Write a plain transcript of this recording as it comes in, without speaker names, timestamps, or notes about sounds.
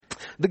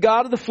The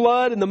God of the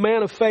flood and the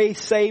man of faith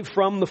saved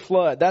from the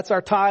flood. That's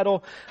our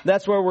title.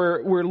 That's where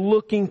we're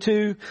looking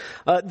to.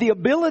 The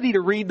ability to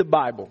read the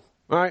Bible.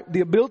 All right. The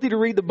ability to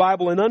read the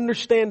Bible and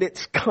understand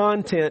its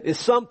content is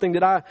something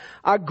that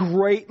I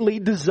greatly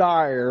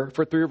desire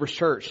for Three Rivers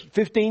Church.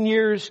 15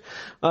 years,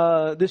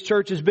 this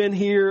church has been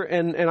here,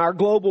 and our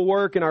global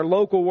work and our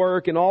local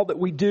work and all that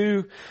we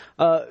do,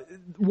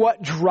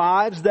 what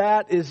drives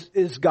that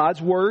is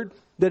God's Word.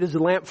 That is a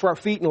lamp for our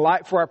feet and a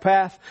light for our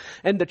path,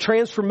 and the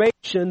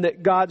transformation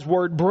that God's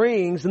Word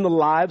brings in the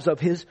lives of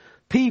His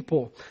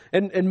people.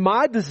 And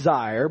my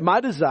desire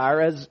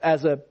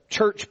as a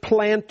church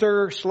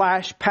planter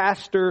 /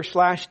 pastor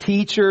 /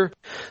 teacher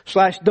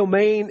 /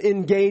 domain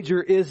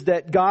engager is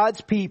that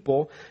God's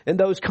people and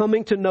those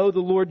coming to know the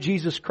Lord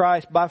Jesus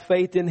Christ by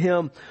faith in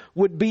Him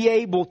would be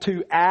able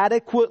to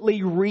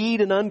adequately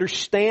read and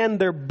understand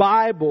their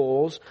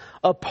Bibles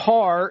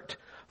apart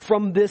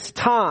from this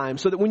time,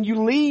 so that when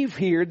you leave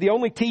here, the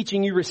only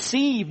teaching you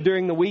receive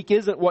during the week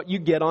isn't what you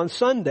get on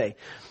Sunday.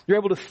 You're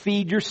able to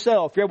feed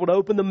yourself. You're able to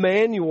open the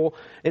manual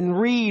and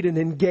read and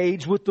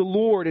engage with the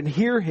Lord and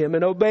hear Him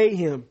and obey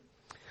Him.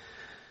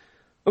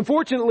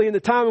 Unfortunately, in the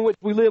time in which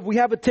we live, we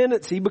have a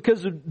tendency,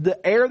 because of the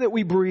air that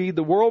we breathe,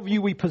 the worldview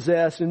we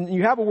possess, and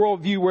you have a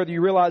worldview whether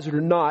you realize it or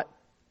not.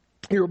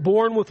 You're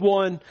born with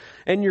one,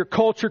 and your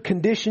culture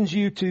conditions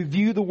you to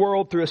view the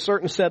world through a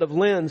certain set of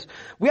lens.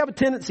 We have a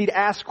tendency to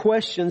ask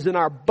questions in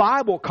our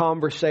Bible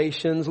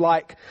conversations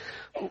like,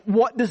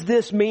 what does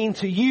this mean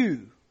to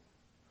you?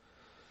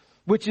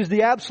 Which is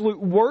the absolute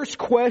worst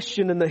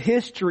question in the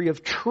history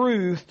of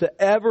truth to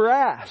ever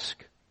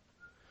ask.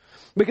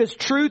 Because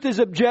truth is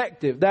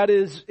objective. That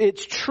is,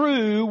 it's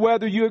true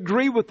whether you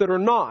agree with it or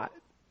not.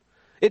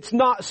 It's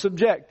not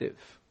subjective.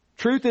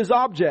 Truth is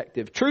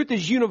objective. Truth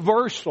is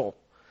universal,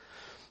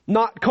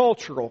 not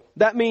cultural.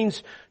 That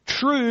means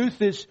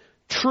truth is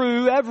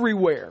true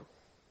everywhere.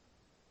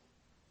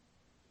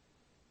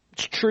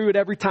 It's true at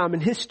every time in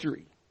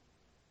history.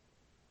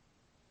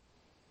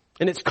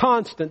 And it's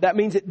constant. That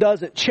means it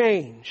doesn't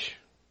change.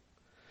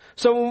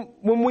 So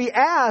when we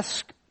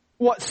ask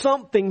what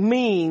something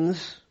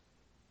means,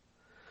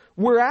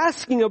 we're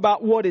asking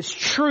about what is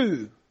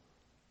true,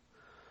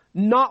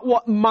 not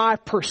what my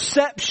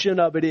perception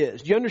of it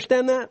is. Do you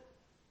understand that?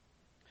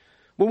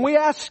 When we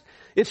ask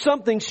if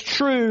something's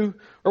true,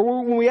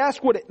 or when we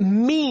ask what it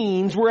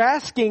means, we're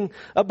asking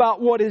about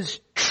what is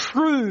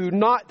true,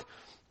 not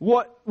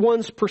what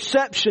one's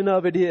perception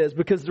of it is.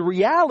 Because the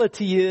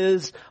reality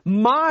is,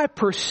 my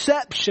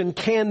perception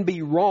can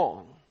be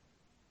wrong.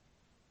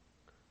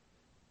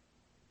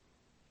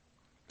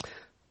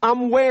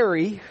 I'm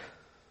wary,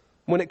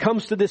 when it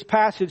comes to this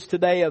passage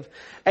today, of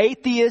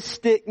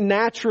atheistic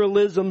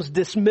naturalism's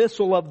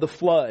dismissal of the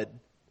flood.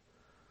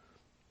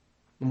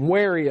 I'm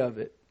wary of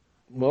it.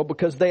 Well,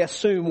 because they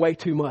assume way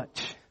too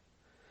much.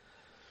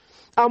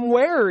 I'm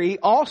wary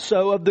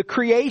also of the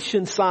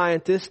creation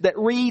scientist that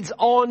reads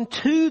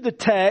onto the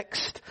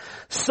text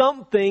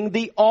something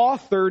the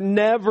author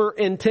never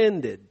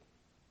intended.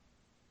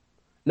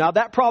 Now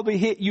that probably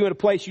hit you in a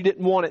place you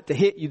didn't want it to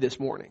hit you this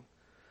morning.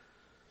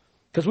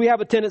 Because we have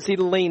a tendency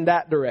to lean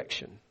that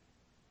direction.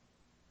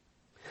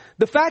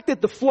 The fact that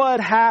the flood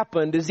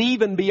happened is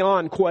even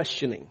beyond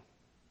questioning.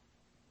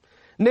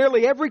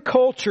 Nearly every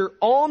culture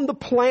on the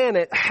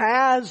planet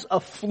has a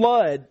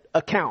flood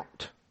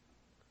account.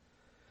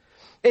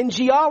 And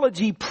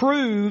geology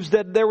proves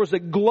that there was a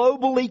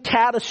globally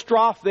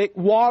catastrophic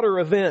water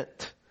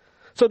event.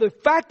 So the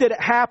fact that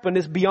it happened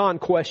is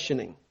beyond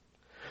questioning.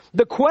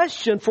 The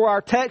question for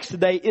our text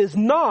today is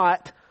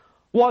not,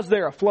 was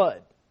there a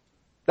flood?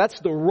 That's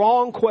the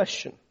wrong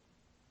question.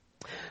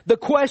 The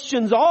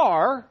questions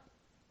are,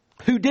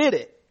 who did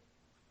it?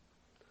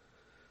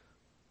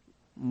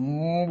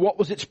 What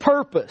was its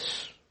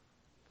purpose?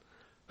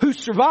 Who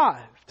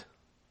survived?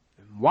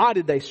 And why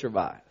did they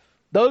survive?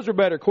 Those are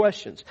better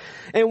questions.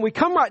 And we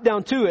come right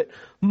down to it.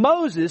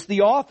 Moses,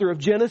 the author of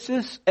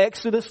Genesis,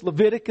 Exodus,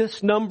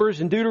 Leviticus, Numbers,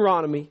 and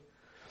Deuteronomy,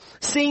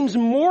 seems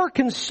more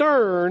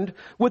concerned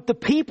with the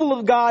people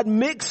of God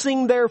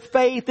mixing their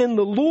faith in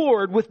the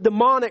Lord with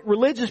demonic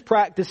religious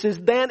practices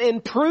than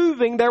in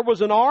proving there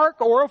was an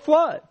ark or a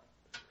flood.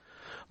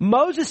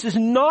 Moses is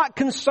not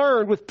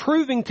concerned with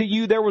proving to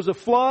you there was a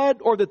flood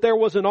or that there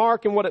was an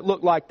ark and what it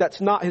looked like. That's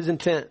not his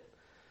intent.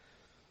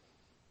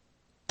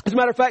 As a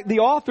matter of fact, the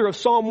author of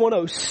Psalm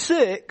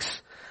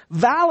 106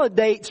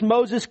 validates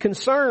Moses'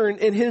 concern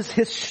in his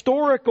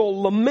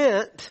historical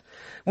lament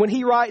when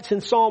he writes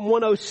in Psalm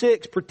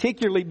 106,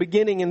 particularly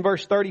beginning in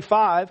verse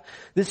 35,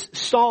 this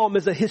psalm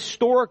is a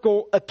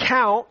historical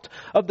account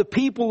of the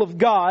people of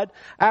God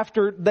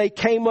after they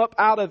came up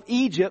out of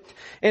Egypt.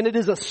 And it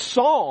is a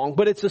song,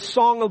 but it's a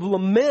song of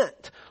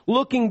lament,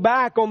 looking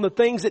back on the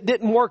things that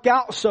didn't work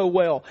out so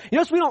well. You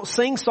notice we don't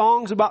sing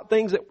songs about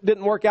things that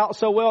didn't work out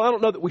so well. I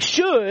don't know that we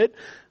should.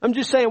 I'm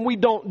just saying we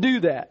don't do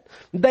that.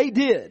 They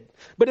did.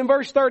 But in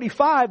verse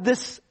 35,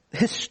 this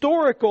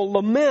historical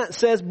lament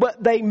says,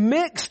 but they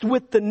mixed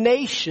with the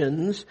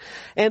nations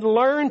and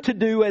learned to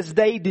do as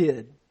they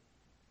did.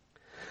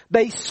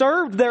 They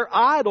served their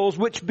idols,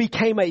 which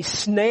became a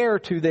snare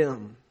to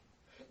them.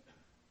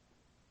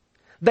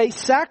 They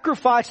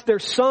sacrificed their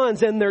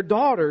sons and their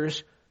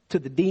daughters to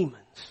the demons.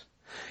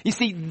 You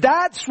see,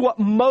 that's what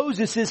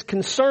Moses is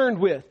concerned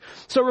with.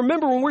 So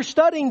remember, when we're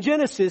studying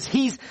Genesis,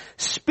 he's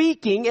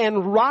speaking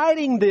and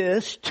writing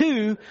this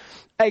to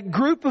a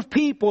group of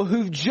people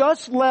who've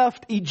just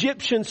left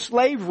Egyptian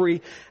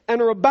slavery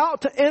and are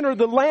about to enter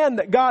the land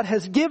that God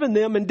has given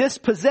them and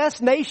dispossess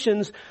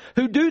nations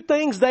who do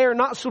things they are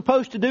not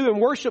supposed to do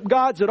and worship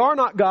gods that are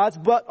not gods,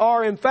 but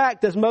are in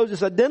fact, as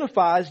Moses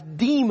identifies,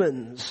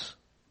 demons.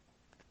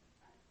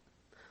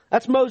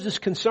 That's Moses'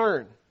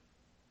 concern.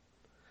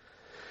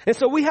 And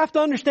so we have to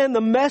understand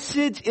the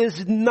message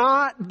is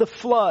not the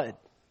flood.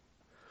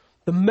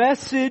 The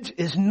message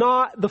is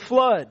not the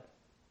flood.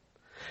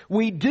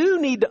 We do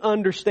need to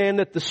understand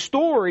that the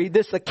story,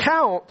 this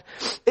account,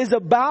 is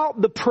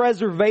about the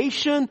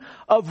preservation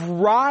of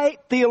right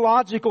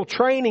theological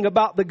training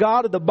about the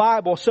God of the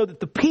Bible so that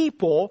the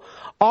people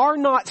are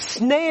not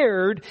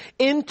snared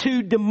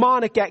into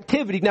demonic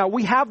activity. Now,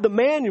 we have the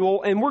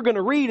manual, and we're going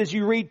to read as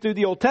you read through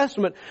the Old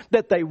Testament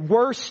that they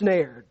were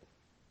snared.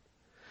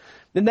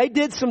 And they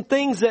did some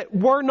things that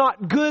were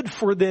not good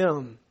for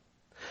them.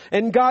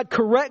 And God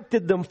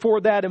corrected them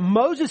for that. And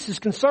Moses is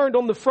concerned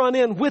on the front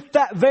end with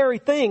that very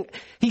thing.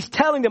 He's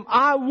telling them,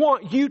 I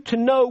want you to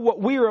know what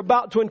we are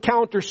about to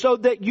encounter so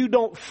that you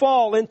don't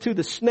fall into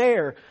the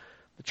snare,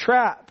 the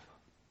trap.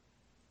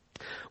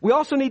 We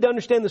also need to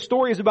understand the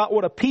story is about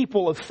what a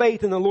people of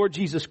faith in the Lord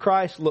Jesus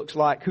Christ looks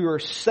like, who are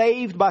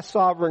saved by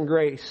sovereign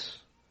grace.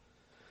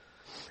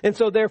 And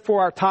so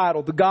therefore our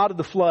title, The God of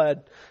the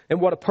Flood,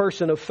 and what a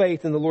person of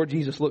faith in the Lord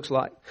Jesus looks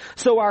like.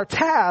 So our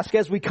task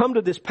as we come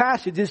to this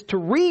passage is to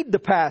read the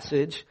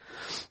passage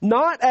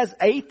not as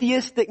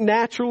atheistic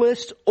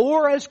naturalists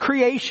or as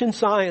creation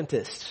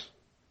scientists.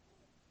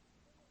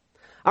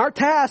 Our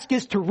task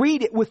is to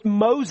read it with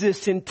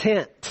Moses'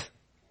 intent.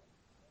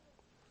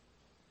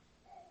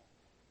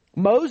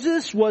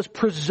 Moses was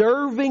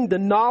preserving the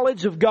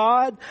knowledge of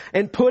God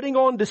and putting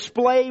on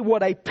display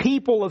what a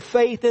people of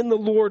faith in the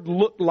Lord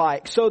looked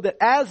like, so that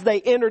as they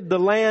entered the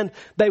land,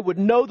 they would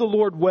know the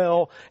Lord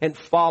well and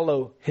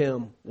follow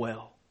Him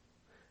well.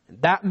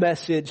 And that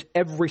message,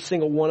 every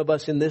single one of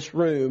us in this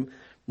room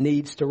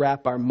needs to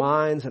wrap our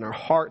minds and our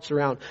hearts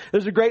around.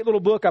 There's a great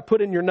little book I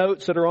put in your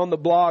notes that are on the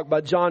blog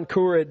by John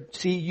Currid,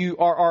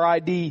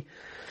 C-U-R-R-I-D.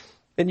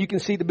 And you can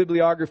see the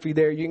bibliography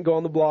there. You can go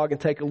on the blog and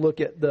take a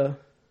look at the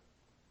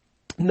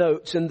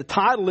notes, and the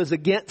title is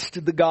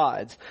Against the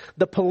Gods,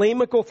 the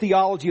polemical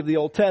theology of the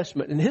Old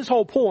Testament. And his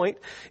whole point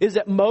is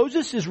that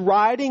Moses is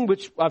writing,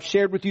 which I've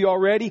shared with you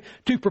already,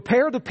 to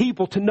prepare the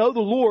people to know the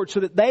Lord so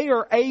that they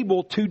are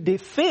able to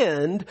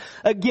defend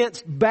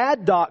against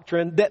bad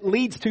doctrine that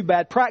leads to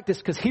bad practice.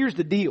 Because here's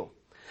the deal.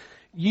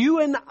 You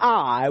and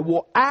I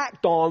will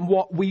act on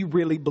what we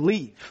really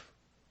believe.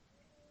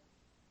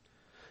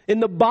 In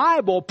the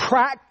Bible,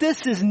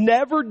 practice is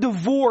never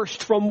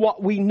divorced from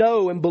what we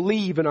know and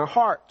believe in our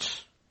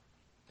hearts.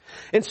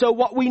 And so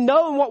what we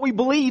know and what we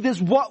believe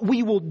is what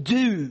we will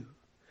do.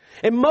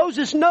 And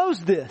Moses knows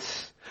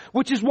this,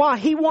 which is why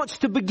he wants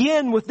to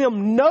begin with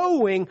them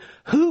knowing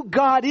who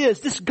God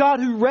is. This God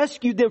who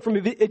rescued them from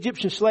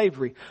Egyptian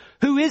slavery.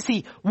 Who is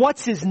He?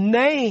 What's His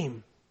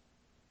name?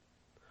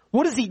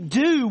 What does He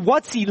do?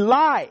 What's He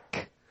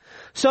like?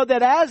 So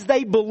that as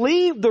they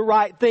believe the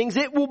right things,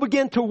 it will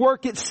begin to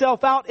work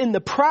itself out in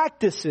the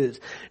practices.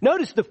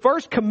 Notice the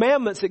first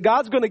commandments that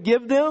God's going to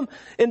give them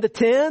in the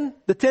 10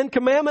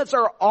 commandments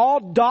are all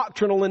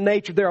doctrinal in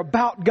nature. They're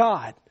about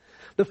God.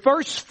 The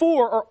first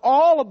 4 are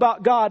all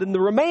about God, and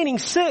the remaining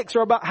 6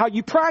 are about how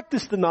you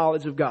practice the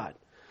knowledge of God.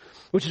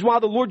 Which is why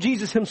the Lord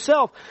Jesus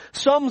Himself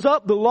sums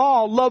up the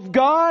law, love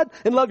God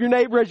and love your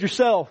neighbor as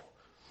yourself.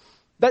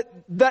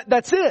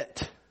 That's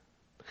it.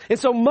 And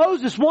so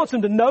Moses wants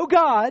them to know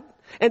God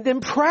and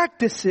then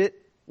practice it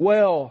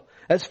well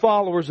as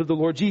followers of the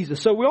Lord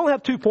Jesus. So we only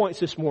have 2 points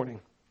this morning.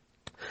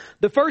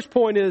 The first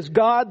point is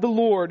God the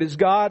Lord is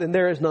God and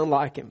there is none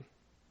like Him.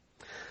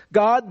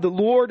 God the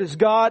Lord is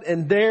God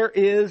and there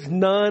is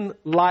none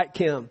like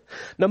Him.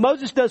 Now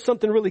Moses does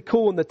something really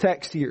cool in the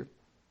text here.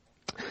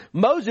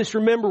 Moses,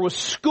 remember, was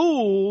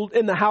schooled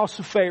in the house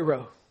of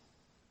Pharaoh.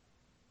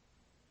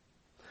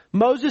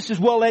 Moses is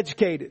well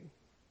educated.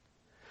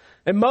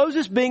 And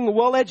Moses, being a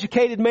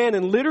well-educated man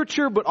in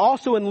literature, but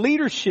also in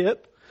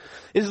leadership,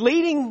 is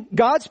leading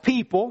God's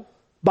people,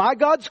 by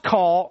God's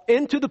call,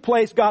 into the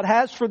place God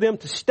has for them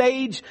to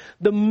stage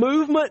the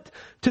movement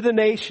to the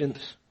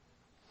nations.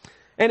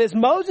 And as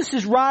Moses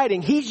is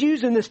writing, he's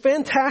using this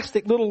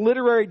fantastic little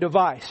literary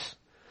device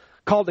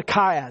called a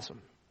chiasm.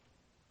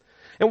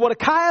 And what a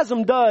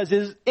chiasm does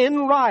is,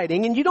 in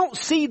writing, and you don't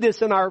see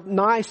this in our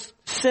nice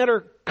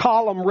center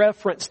column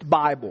referenced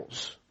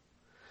Bibles.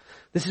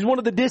 This is one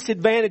of the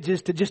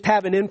disadvantages to just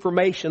having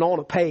information on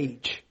a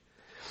page.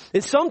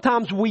 Is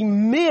sometimes we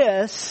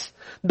miss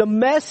the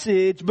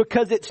message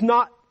because it's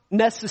not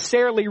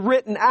necessarily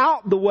written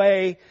out the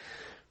way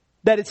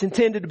that it's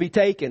intended to be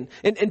taken.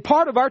 And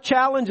part of our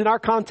challenge in our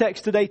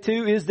context today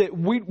too is that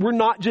we're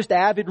not just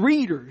avid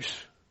readers.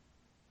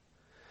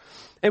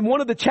 And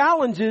one of the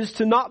challenges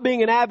to not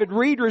being an avid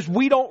reader is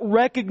we don't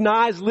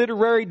recognize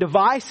literary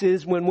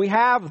devices when we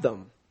have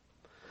them.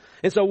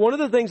 And so one of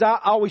the things I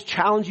always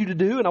challenge you to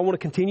do, and I want to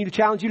continue to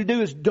challenge you to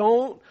do, is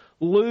don't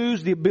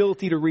lose the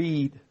ability to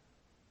read.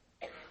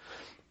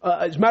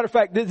 As a matter of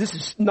fact, this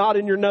is not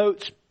in your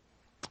notes.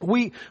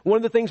 One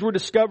of the things we're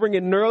discovering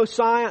in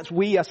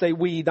neuroscience, I say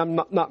we, I'm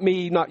not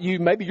me, not you,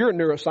 maybe you're a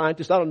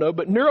neuroscientist, I don't know,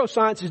 but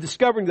neuroscience is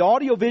discovering that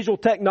audiovisual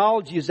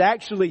technology is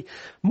actually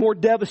more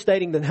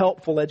devastating than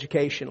helpful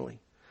educationally.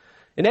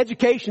 And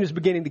education is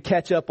beginning to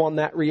catch up on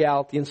that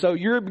reality. And so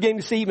you're beginning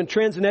to see even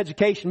trends in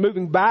education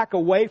moving back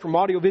away from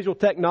audiovisual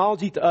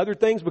technology to other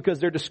things because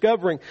they're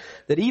discovering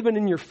that even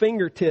in your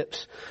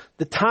fingertips,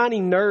 the tiny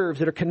nerves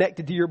that are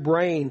connected to your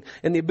brain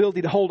and the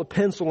ability to hold a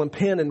pencil and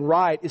pen and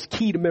write is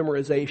key to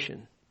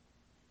memorization.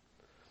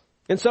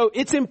 And so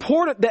it's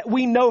important that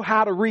we know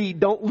how to read.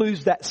 Don't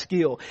lose that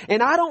skill.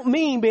 And I don't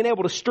mean being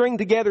able to string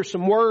together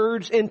some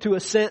words into a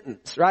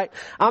sentence, right?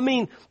 I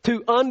mean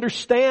to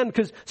understand,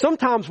 because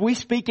sometimes we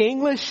speak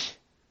English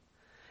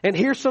and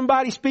hear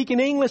somebody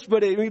speaking English,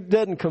 but it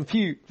doesn't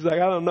compute. It's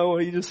like, I don't know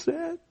what he just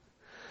said,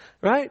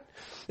 right?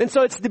 And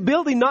so it's the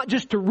ability not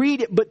just to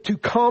read it, but to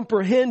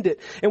comprehend it.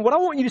 And what I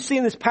want you to see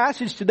in this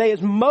passage today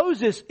is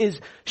Moses is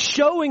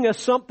showing us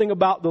something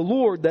about the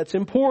Lord that's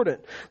important.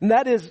 And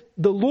that is,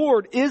 the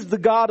Lord is the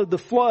God of the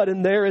flood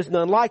and there is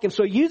none like Him.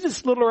 So he uses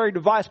this literary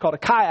device called a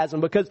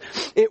chiasm because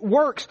it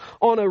works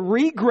on a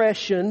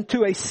regression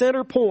to a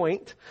center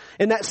point.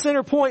 And that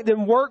center point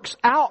then works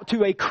out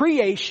to a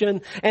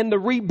creation and the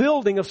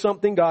rebuilding of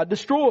something God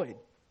destroyed.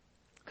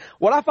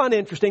 What I find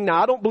interesting,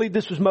 now I don't believe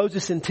this was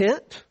Moses'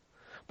 intent.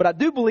 But I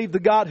do believe the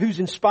God who's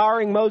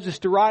inspiring Moses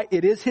to write,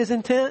 it is his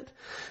intent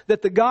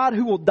that the God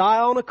who will die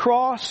on a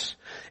cross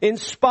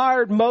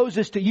inspired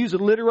Moses to use a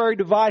literary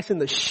device in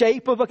the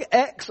shape of an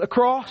X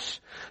across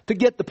to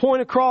get the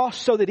point across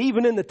so that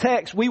even in the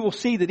text we will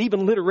see that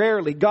even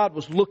literarily God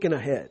was looking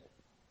ahead.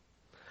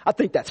 I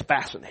think that's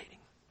fascinating.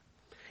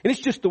 And it's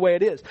just the way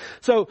it is.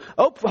 So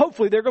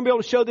hopefully they're going to be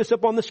able to show this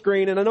up on the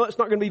screen. And I know it's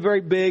not going to be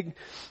very big,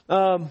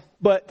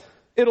 but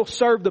it'll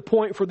serve the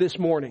point for this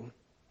morning.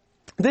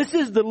 This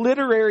is the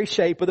literary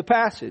shape of the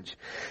passage.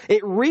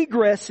 It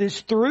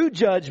regresses through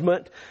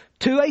judgment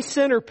to a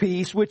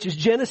centerpiece, which is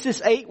Genesis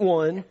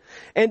 8:1,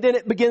 and then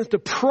it begins to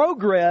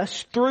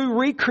progress through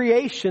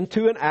recreation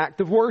to an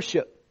act of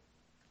worship.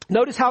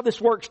 Notice how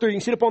this works through. You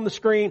can see it up on the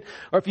screen,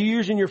 or if you're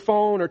using your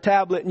phone or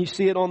tablet and you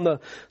see it on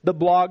the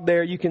blog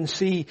there, you can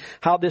see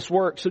how this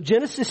works. So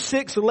Genesis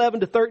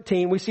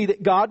 6:11-13, we see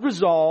that God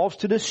resolves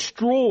to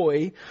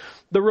destroy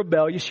the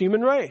rebellious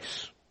human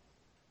race.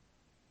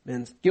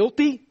 Man's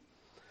guilty.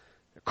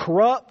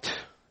 Corrupt.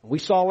 We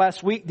saw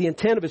last week the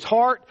intent of his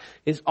heart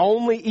is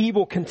only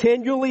evil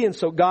continually. And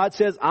so God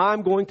says,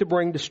 I'm going to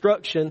bring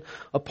destruction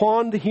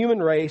upon the human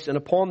race and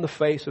upon the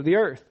face of the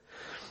earth.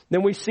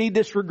 Then we see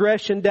this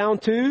regression down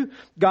to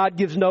God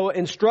gives Noah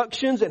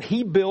instructions and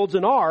he builds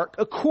an ark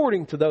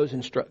according to those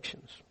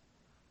instructions.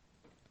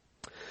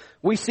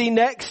 We see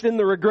next in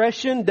the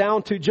regression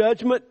down to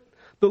judgment,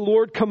 the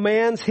Lord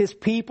commands his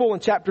people in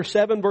chapter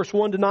 7 verse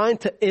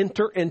 1-9 to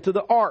enter into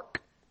the ark.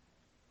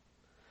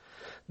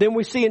 Then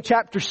we see in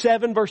chapter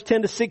 7, verse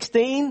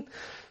 10-16,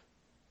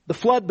 the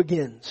flood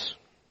begins.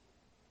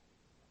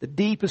 The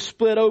deep is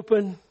split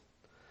open,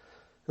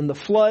 and the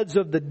floods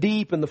of the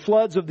deep and the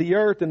floods of the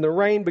earth and the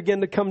rain begin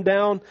to come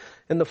down,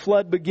 and the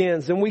flood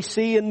begins. And we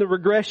see in the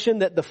regression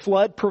that the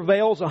flood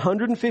prevails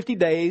 150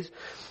 days,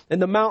 and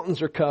the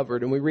mountains are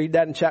covered. And we read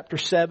that in chapter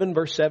 7,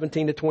 verse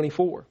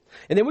 17-24.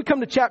 And then we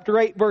come to chapter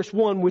 8, verse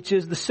 1, which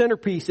is the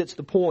centerpiece. It's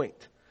the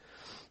point.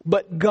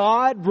 But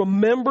God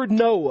remembered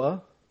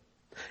Noah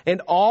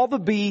and all the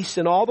beasts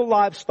and all the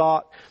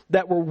livestock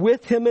that were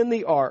with him in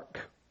the ark.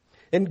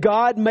 And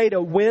God made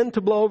a wind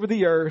to blow over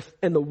the earth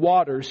and the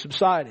waters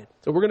subsided.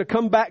 So we're going to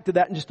come back to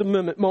that in just a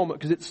moment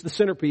because it's the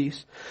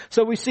centerpiece.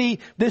 So we see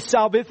this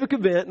salvific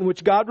event in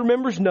which God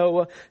remembers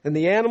Noah and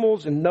the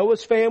animals and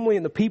Noah's family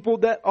and the people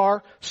that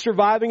are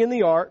surviving in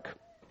the ark.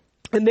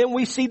 And then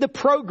we see the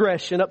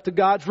progression up to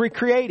God's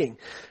recreating.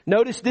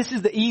 Notice this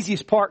is the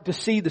easiest part to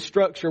see the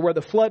structure where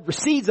the flood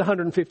recedes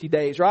 150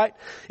 days, right?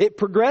 It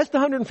progressed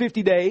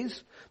 150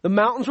 days. The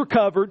mountains were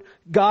covered.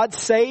 God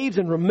saves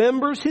and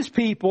remembers his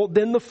people.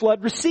 Then the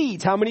flood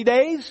recedes. How many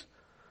days?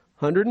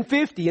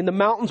 150. And the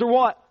mountains are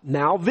what?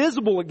 Now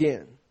visible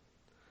again.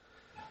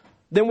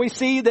 Then we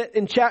see that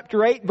in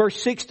chapter 8,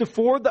 verse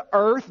 6-4, the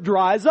earth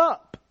dries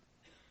up.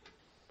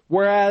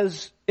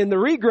 Whereas in the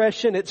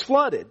regression, it's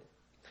flooded.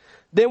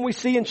 Then we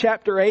see in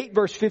chapter 8,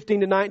 verse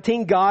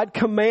 15-19, God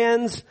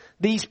commands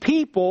these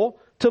people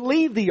to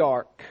leave the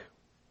ark.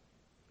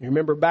 You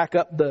remember back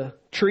up the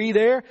tree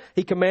there?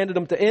 He commanded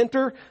them to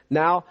enter.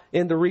 Now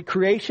in the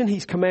recreation,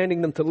 he's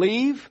commanding them to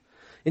leave.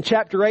 In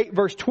chapter 8,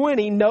 verse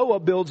 20,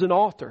 Noah builds an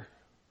altar.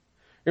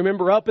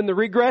 Remember up in the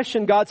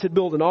regression, God said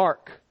build an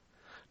ark.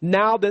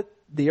 Now that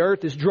the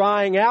earth is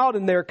drying out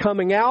and they're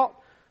coming out,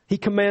 he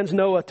commands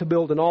Noah to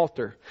build an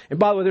altar. And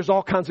by the way, there's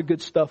all kinds of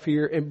good stuff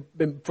here.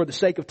 And for the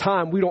sake of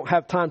time, we don't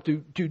have time to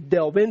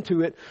delve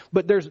into it.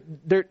 But there's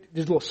a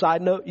little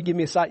side note. You give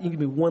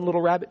me one little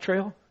rabbit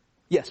trail?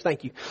 Yes,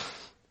 thank you.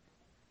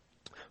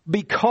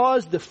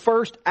 Because the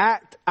first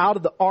act out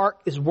of the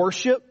ark is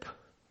worship.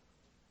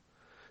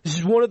 This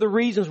is one of the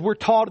reasons we're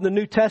taught in the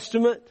New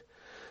Testament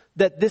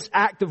that this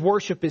act of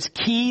worship is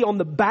key. On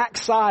the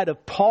backside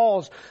of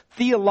Paul's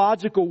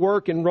theological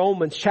work in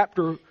Romans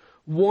chapter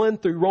 1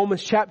 through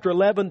Romans chapter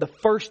 11, the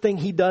first thing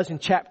he does in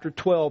chapter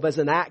 12 as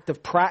an act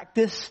of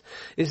practice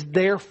is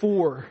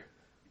therefore,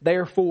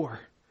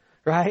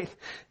 right?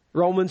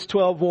 Romans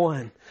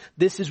 12:1.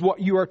 This is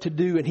what you are to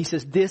do. And he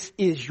says, this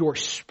is your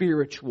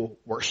spiritual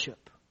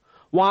worship.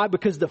 Why?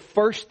 Because the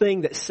first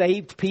thing that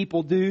saved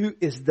people do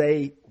is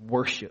they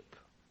worship.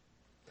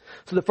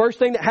 So the first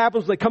thing that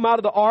happens when they come out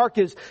of the ark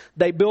is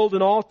they build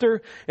an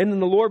altar, and then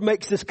the Lord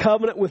makes this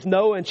covenant with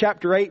Noah in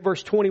chapter 8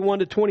 verse 21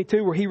 to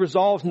 22 where he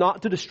resolves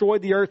not to destroy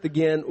the earth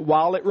again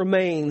while it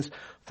remains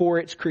for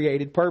its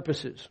created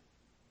purposes.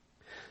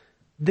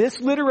 This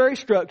literary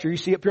structure you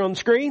see up here on the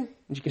screen,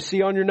 as you can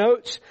see on your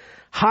notes,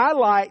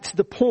 highlights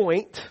the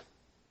point.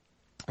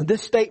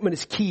 This statement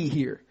is key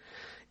here.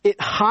 It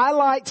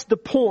highlights the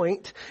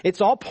point.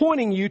 It's all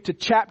pointing you to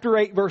chapter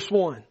 8 verse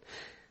 1.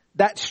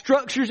 That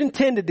structure is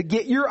intended to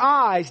get your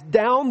eyes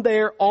down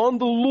there on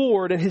the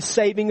Lord and His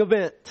saving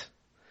event.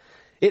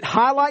 It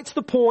highlights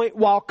the point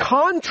while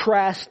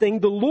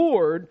contrasting the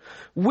Lord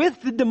with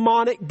the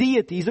demonic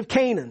deities of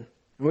Canaan.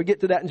 And we'll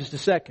get to that in just a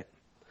second.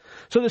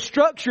 So the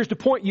structure is to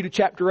point you to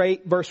chapter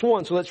 8 verse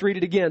 1. So let's read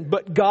it again.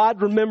 But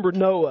God remembered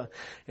Noah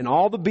and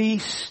all the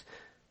beasts,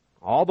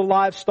 all the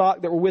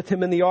livestock that were with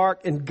him in the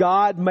ark, and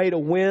God made a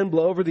wind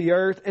blow over the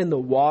earth and the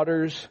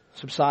waters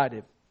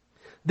subsided.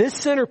 This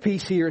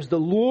centerpiece here is the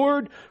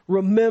Lord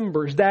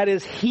remembers. That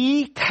is,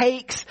 He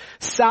takes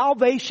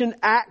salvation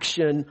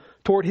action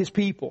toward His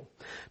people.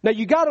 Now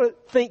you got to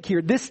think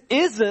here, this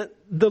isn't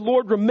the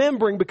Lord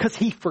remembering because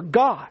He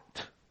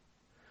forgot.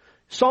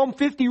 Psalm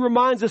 50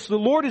 reminds us the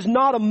Lord is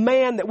not a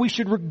man that we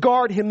should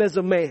regard Him as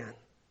a man.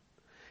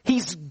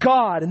 He's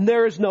God and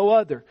there is no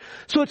other.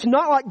 So it's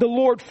not like the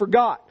Lord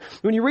forgot.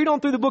 When you read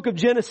on through the book of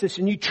Genesis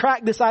and you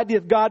track this idea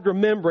of God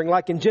remembering,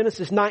 like in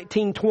Genesis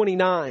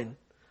 19:29,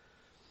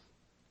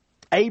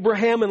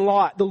 Abraham and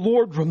Lot, the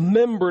Lord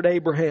remembered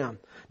Abraham.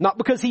 Not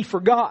because He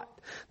forgot.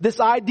 This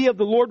idea of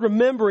the Lord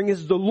remembering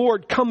is the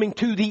Lord coming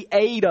to the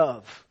aid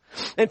of.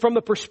 And from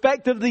the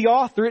perspective of the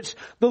author, it's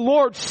the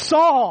Lord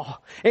saw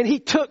and He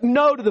took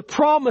note of the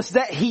promise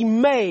that He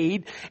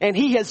made, and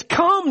He has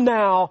come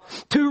now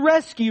to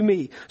rescue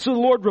me. So the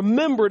Lord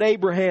remembered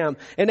Abraham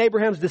and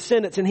Abraham's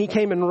descendants, and He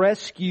came and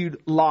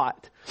rescued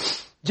Lot.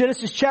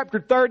 Genesis chapter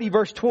 30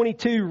 verse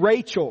 22,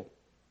 Rachel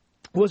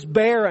was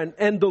barren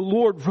and the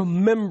Lord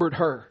remembered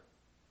her.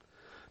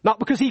 Not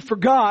because He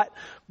forgot,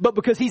 but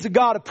because He's a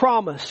God of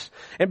promise.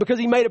 And because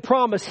He made a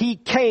promise, He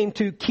came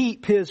to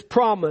keep His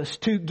promise,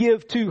 to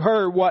give to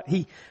her what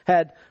He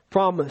had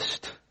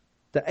promised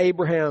to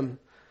Abraham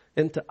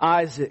and to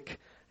Isaac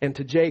and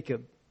to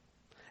Jacob.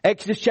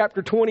 Exodus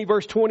chapter 20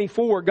 verse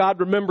 24, God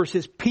remembers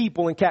His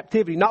people in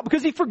captivity. Not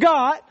because He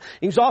forgot,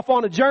 He was off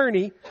on a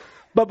journey,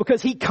 but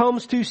because He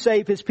comes to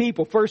save His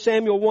people. 1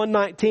 Samuel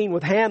 1:19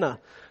 with Hannah,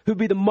 who'd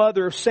be the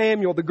mother of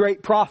Samuel, the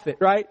great prophet,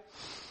 right?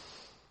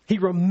 He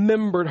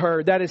remembered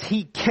her. That is,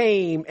 He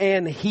came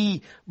and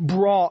He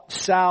brought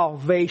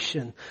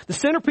salvation. The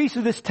centerpiece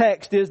of this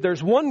text is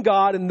there's one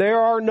God and there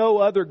are no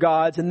other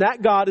gods. And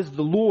that God is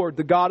the Lord,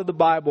 the God of the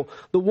Bible.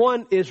 The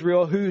one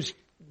Israel who's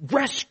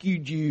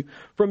rescued you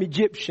from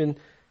Egyptian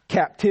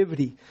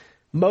captivity.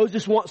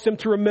 Moses wants them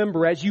to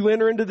remember, as you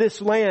enter into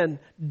this land,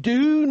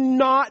 do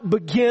not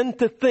begin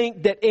to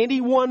think that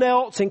anyone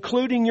else,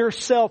 including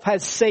yourself,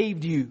 has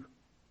saved you.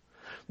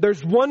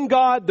 There's one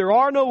God, there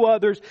are no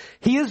others.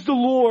 He is the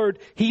Lord,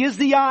 He is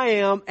the I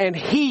Am, and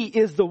He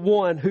is the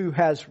one who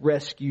has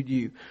rescued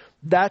you.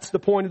 That's the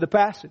point of the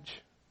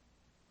passage.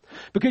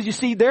 Because you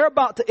see, they're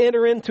about to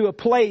enter into a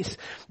place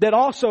that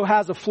also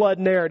has a flood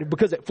narrative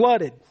because it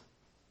flooded.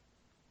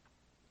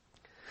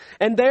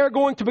 And they're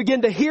going to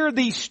begin to hear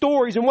these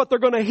stories, and what they're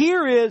going to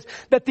hear is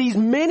that these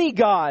many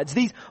gods,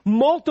 these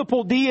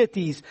multiple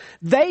deities,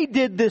 they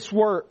did this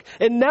work.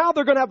 And now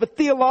they're going to have a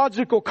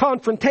theological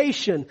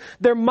confrontation.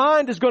 Their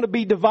mind is going to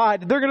be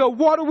divided. They're going to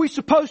go, what are we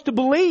supposed to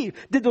believe?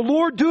 Did the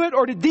Lord do it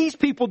or did these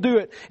people do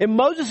it? And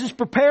Moses is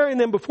preparing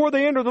them before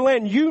they enter the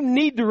land. You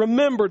need to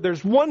remember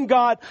there's one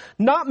God,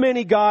 not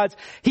many gods.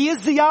 He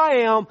is the I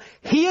Am.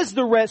 He is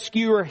the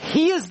rescuer.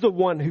 He is the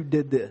one who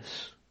did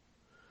this.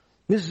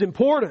 This is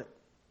important.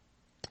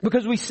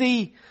 Because we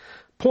see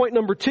point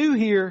number 2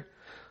 here,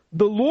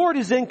 the Lord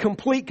is in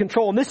complete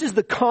control. And this is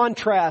the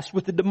contrast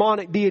with the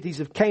demonic deities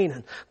of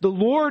Canaan. The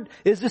Lord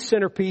is the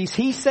centerpiece.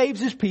 He saves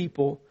His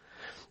people.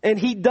 And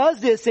He does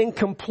this in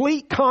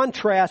complete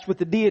contrast with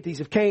the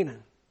deities of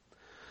Canaan.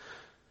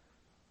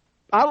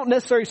 I don't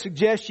necessarily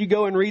suggest you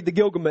go and read the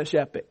Gilgamesh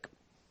epic.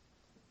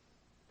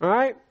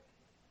 Alright?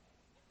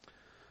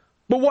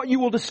 But what you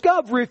will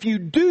discover if you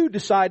do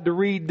decide to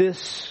read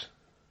this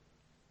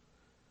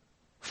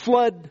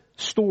flood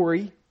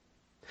story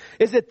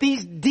is that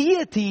these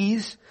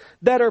deities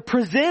that are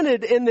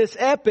presented in this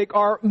epic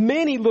are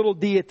many little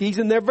deities,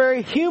 and they're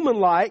very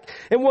human-like.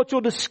 And what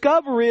you'll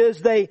discover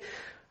is they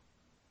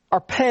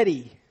are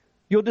petty.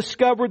 You'll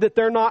discover that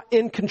they're not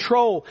in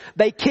control.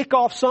 They kick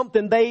off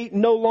something they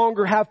no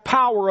longer have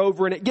power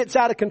over, and it gets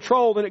out of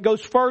control, and it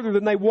goes further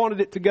than they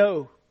wanted it to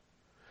go.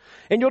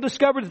 And you'll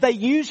discover that they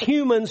use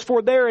humans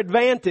for their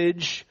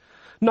advantage,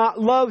 not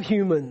love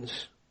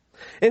humans.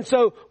 And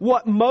so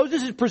what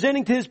Moses is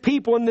presenting to his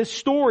people in this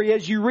story,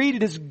 as you read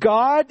it, is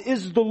God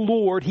is the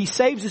Lord. He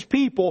saves His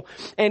people,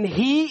 and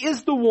He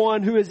is the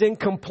one who is in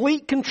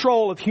complete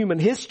control of human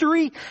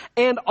history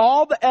and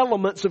all the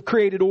elements of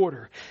created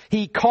order.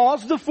 He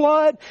caused the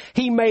flood.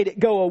 He made it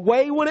go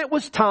away when it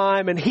was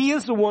time, and He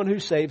is the one who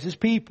saves His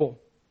people.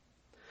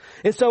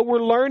 And so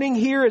we're learning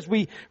here as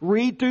we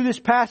read through this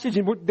passage,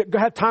 and we're going to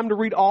have time to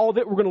read all of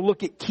it. We're going to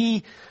look at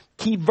key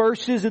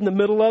verses in the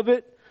middle of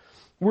it.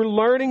 We're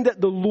learning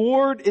that the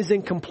Lord is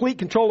in complete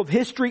control of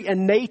history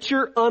and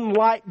nature,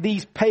 unlike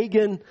these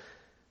pagan,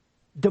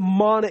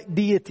 demonic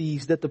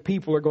deities that the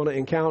people are going to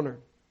encounter.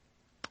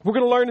 We're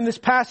going to learn in this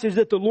passage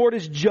that the Lord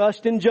is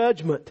just in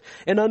judgment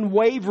and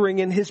unwavering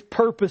in His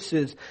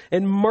purposes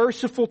and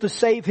merciful to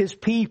save His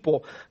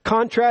people,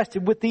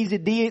 contrasted with these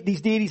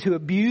deities who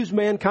abuse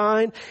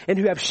mankind and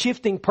who have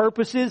shifting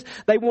purposes.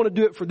 They want to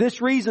do it for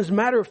this reason. As a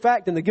matter of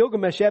fact, in the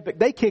Gilgamesh epic,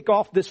 they kick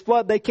off this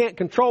flood they can't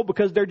control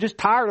because they're just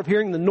tired of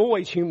hearing the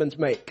noise humans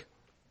make.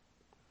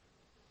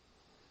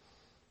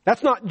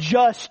 That's not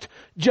just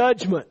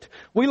judgment.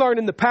 We learn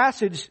in the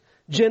passage,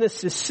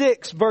 Genesis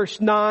 6, verse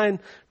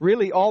 9,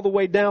 really all the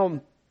way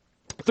down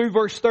through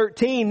verse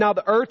 13. Now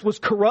the earth was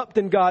corrupt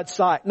in God's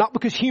sight, not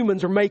because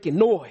humans are making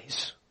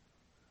noise.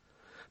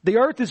 The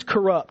earth is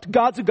corrupt.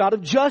 God's a God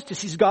of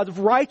justice. He's a God of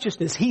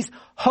righteousness. He's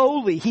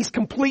holy. He's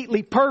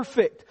completely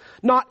perfect,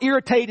 not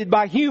irritated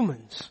by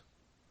humans.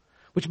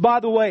 Which, by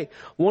the way,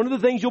 one of the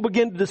things you'll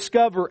begin to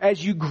discover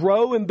as you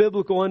grow in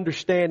biblical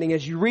understanding,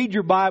 as you read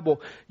your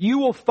Bible, you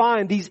will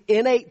find these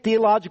innate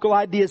theological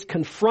ideas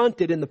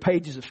confronted in the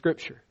pages of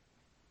Scripture.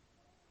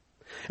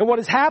 And what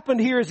has happened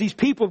here is these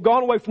people have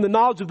gone away from the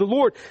knowledge of the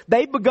Lord.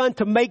 They've begun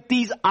to make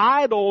these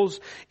idols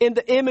in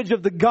the image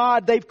of the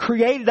God they've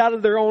created out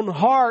of their own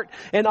heart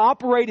and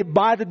operated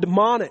by the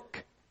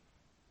demonic.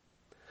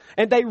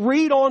 And they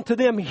read onto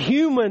them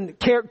human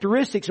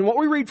characteristics. And what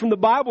we read from the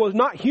Bible is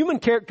not human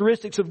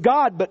characteristics of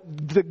God, but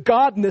the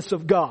godness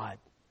of God.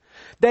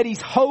 That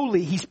He's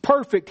holy, He's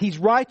perfect, He's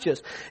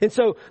righteous. And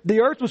so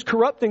the earth was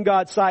corrupt in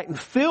God's sight and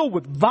filled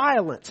with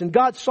violence. And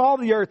God saw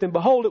the earth, and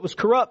behold, it was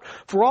corrupt,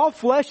 for all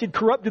flesh had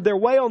corrupted their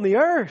way on the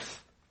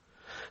earth.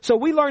 So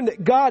we learn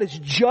that God is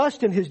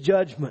just in His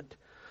judgment,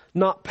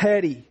 not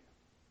petty.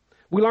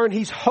 We learn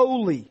He's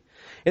holy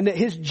and that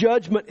His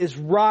judgment is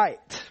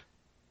right.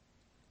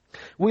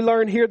 We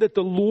learn here that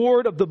the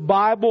Lord of the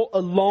Bible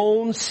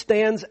alone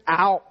stands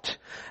out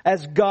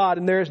as God,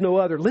 and there is no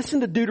other.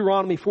 Listen to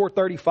Deuteronomy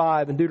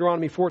 4:35 and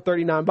Deuteronomy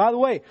 4:39. By the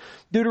way,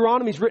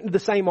 Deuteronomy is written to the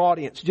same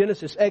audience.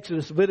 Genesis,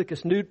 Exodus,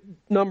 Leviticus,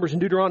 Numbers, and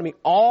Deuteronomy,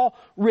 all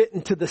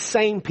written to the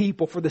same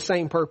people for the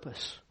same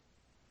purpose.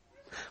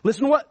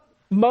 Listen to what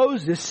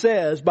Moses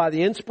says by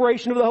the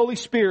inspiration of the Holy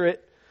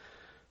Spirit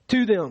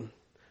to them.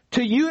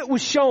 To you it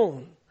was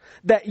shown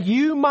that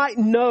you might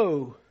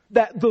know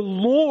that the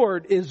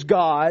Lord is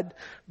God.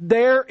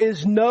 There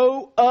is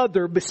no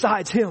other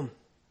besides Him.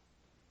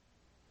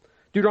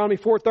 Deuteronomy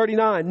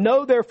 4:39.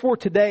 Know therefore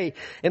today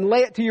and lay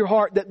it to your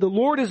heart that the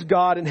Lord is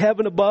God in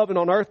heaven above and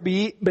on earth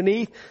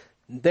beneath.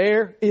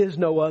 There is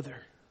no other.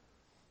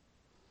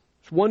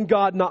 It's one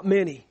God, not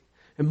many.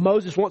 And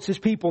Moses wants his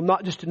people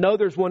not just to know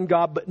there's one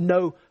God, but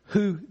know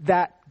who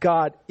that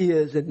God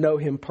is and know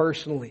Him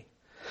personally.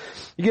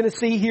 You're going to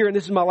see here, and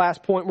this is my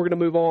last point, we're going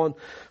to move on.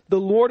 The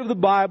Lord of the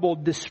Bible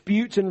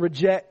disputes and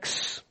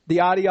rejects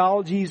the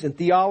ideologies and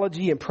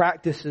theology and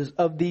practices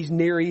of these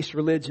Near East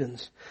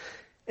religions.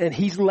 And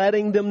He's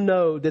letting them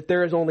know that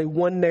there is only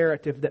one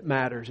narrative that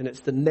matters, and it's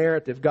the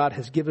narrative God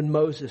has given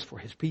Moses for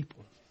His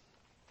people.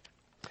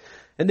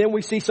 And then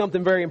we see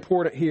something very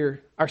important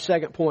here, our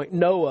second point.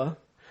 Noah,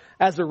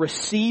 as a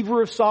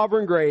receiver of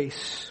sovereign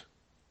grace,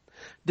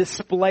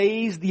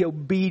 displays the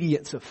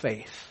obedience of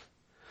faith.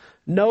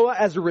 Noah,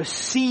 as a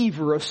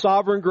receiver of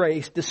sovereign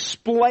grace,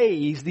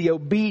 displays the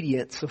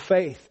obedience of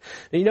faith.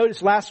 And you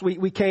notice last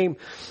week we came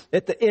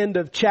at the end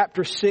of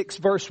chapter 6,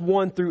 verse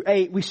 1 through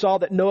 8. We saw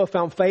that Noah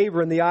found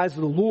favor in the eyes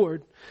of the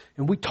Lord.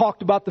 And we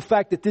talked about the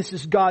fact that this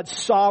is God's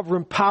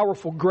sovereign,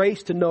 powerful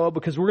grace to Noah,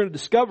 because we're going to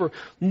discover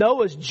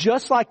Noah's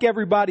just like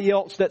everybody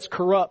else that's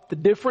corrupt. The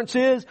difference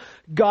is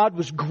God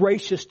was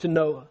gracious to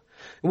Noah.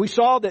 And we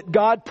saw that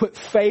God put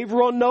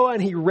favor on Noah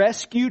and He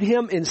rescued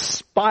him in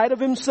spite of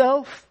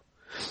himself.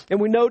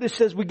 And we noticed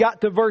as we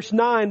got to verse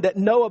 9 that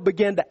Noah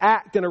began to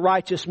act in a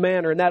righteous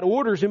manner. And that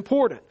order is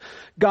important.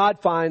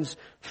 God finds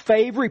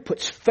favor. He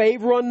puts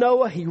favor on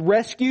Noah. He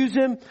rescues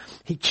him.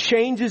 He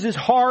changes his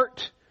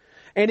heart.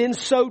 And in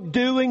so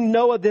doing,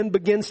 Noah then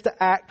begins to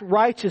act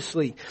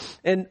righteously.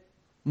 And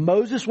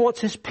Moses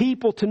wants his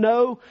people to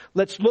know.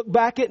 Let's look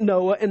back at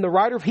Noah, and the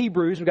writer of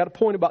Hebrews, we've got a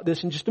point about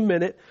this in just a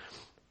minute,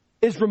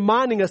 is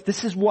reminding us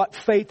this is what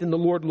faith in the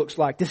Lord looks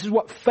like. This is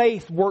what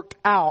faith worked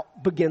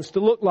out begins to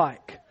look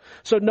like.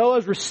 So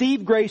Noah's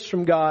received grace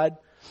from God,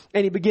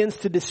 and he begins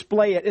to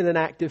display it in an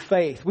active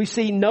faith. We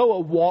see Noah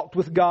walked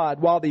with God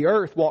while the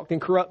earth walked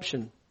in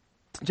corruption.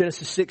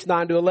 Genesis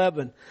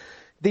 6:9-11.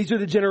 These are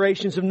the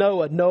generations of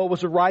Noah. Noah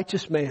was a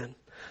righteous man,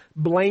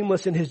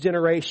 blameless in his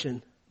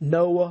generation.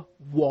 Noah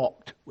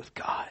walked with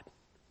God.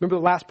 Remember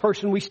the last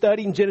person we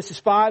studied in Genesis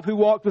 5 who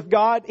walked with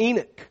God?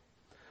 Enoch.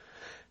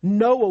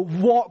 Noah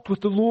walked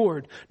with the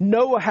Lord.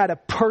 Noah had a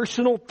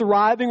personal,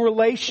 thriving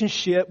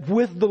relationship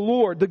with the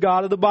Lord, the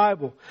God of the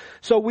Bible.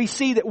 So we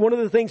see that one of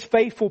the things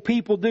faithful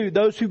people do,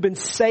 those who've been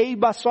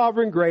saved by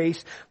sovereign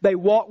grace, they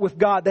walk with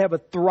God. They have a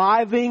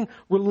thriving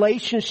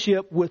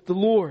relationship with the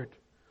Lord.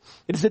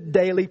 It is a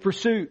daily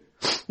pursuit.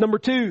 Number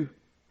 2,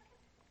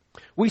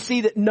 we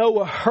see that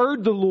Noah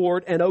heard the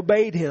Lord and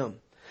obeyed Him.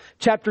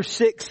 Chapter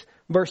 6,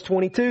 verse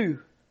 22.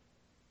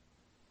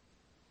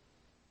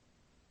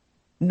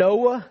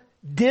 Noah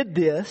did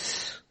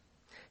this.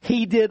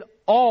 He did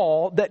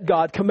all that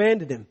God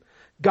commanded him.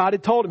 God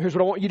had told him, here's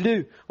what I want you to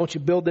do. I want you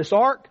to build this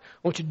ark.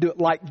 I want you to do it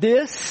like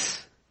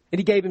this. And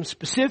He gave him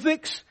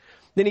specifics.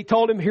 Then He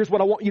told him, here's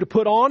what I want you to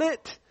put on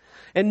it.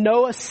 And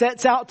Noah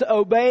sets out to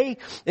obey.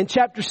 And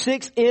chapter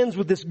 6 ends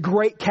with this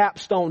great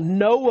capstone.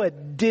 Noah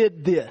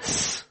did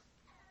this.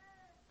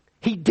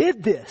 He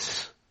did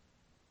this.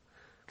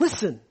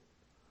 Listen,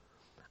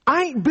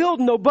 I ain't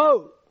building no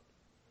boat.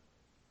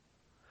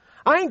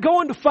 I ain't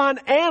going to find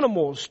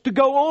animals to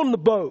go on the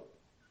boat.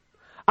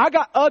 I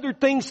got other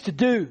things to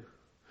do. Do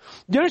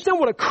you understand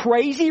what a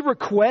crazy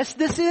request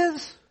this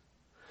is?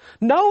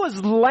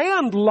 Noah's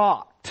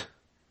landlocked.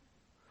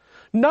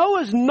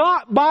 Noah's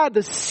not by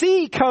the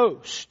sea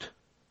coast.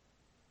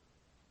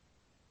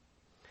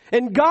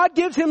 And God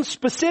gives him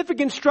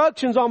specific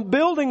instructions on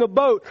building a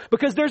boat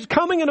because there's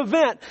coming an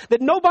event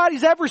that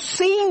nobody's ever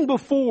seen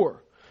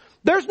before.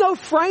 There's no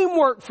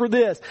framework for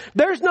this.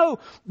 There's no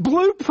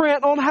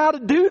blueprint on how to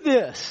do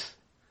this.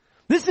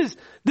 This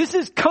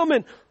is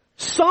coming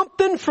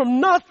something from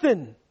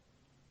nothing.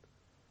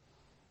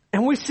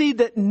 And we see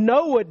that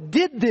Noah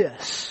did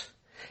this.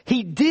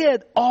 He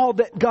did all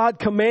that God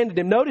commanded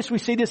him. Notice we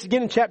see this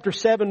again in chapter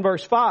 7,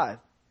 verse 5.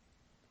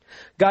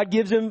 God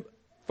gives him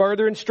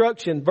further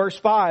instruction. Verse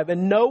 5,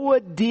 and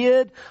Noah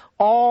did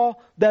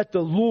all that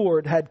the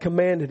Lord had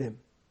commanded him.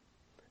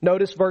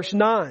 Notice verse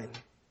 9.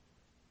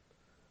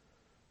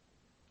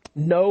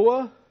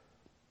 Noah,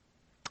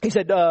 he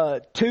said,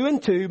 2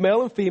 and 2,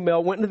 male and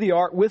female, went into the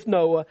ark with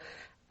Noah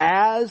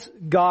as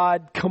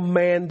God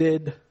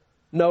commanded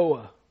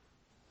Noah.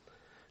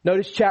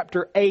 Notice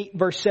chapter 8,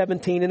 verse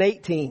 17 and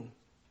 18.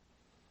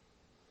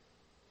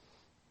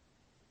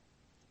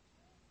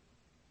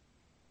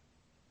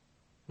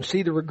 We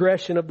see the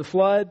regression of the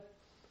flood.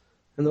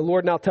 And the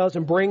Lord now tells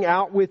him, bring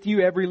out with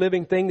you every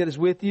living thing that is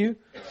with you,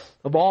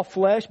 of all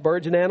flesh,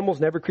 birds and animals,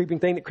 and every creeping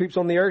thing that creeps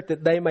on the earth,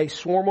 that they may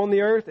swarm on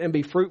the earth and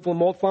be fruitful and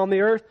multiply on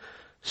the earth.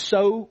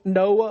 So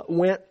Noah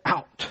went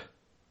out.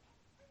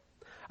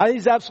 I think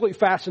it's absolutely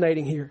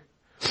fascinating here.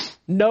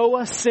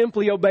 Noah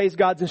simply obeys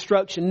God's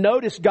instruction.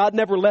 Notice God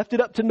never left it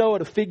up to Noah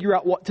to figure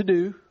out what to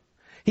do.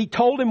 He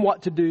told him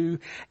what to do,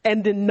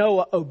 and then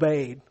Noah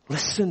obeyed.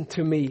 Listen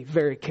to me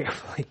very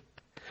carefully.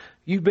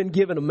 You've been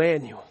given a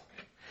manual.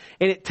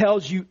 And it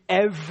tells you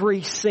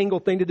every single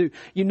thing to do.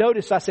 You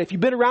notice, I say, if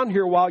you've been around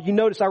here a while, you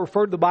notice I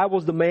refer to the Bible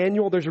as the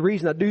manual. There's a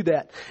reason I do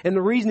that. And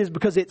the reason is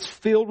because it's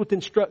filled with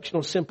instruction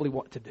on simply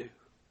what to do.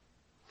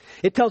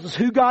 It tells us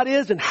who God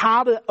is and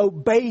how to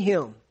obey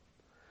Him.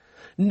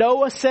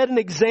 Noah set an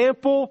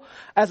example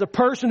as a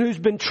person who's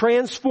been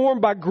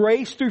transformed by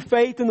grace through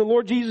faith in the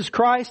Lord Jesus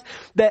Christ,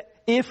 that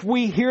if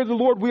we hear the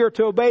Lord, we are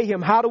to obey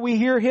Him. How do we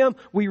hear Him?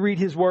 We read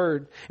His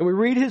Word. And we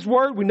read His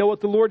Word, we know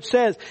what the Lord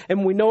says. And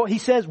when we know what He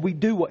says, we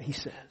do what He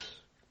says.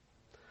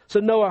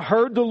 So Noah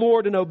heard the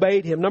Lord and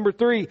obeyed Him. Number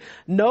 3,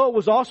 Noah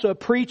was also a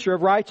preacher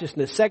of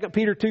righteousness. 2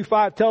 Peter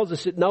 2:5 tells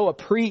us that Noah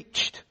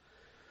preached.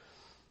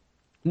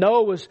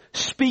 Noah was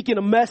speaking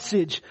a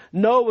message.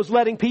 Noah was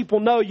letting people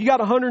know, you got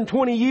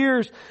 120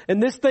 years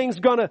and this thing's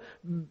gonna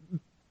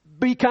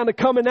be kind of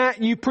coming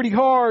at you pretty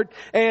hard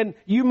and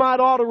you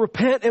might ought to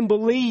repent and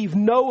believe.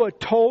 Noah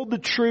told the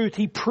truth.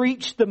 He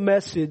preached the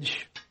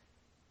message.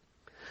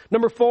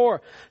 Number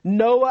 4,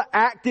 Noah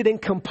acted in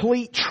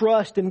complete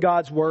trust in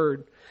God's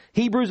Word.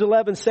 Hebrews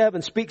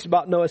 11:7 speaks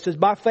about Noah. It says,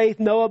 by faith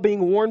Noah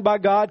being warned by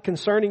God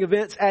concerning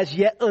events as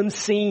yet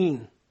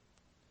unseen.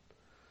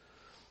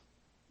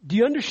 Do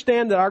you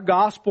understand that our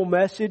gospel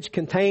message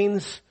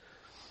contains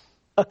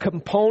a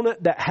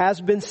component that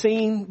has been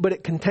seen, but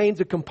it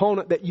contains a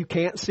component that you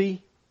can't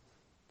see?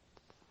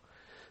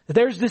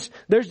 There's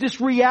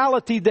this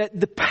reality that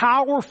the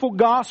powerful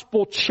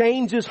gospel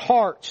changes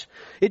hearts.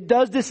 It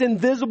does this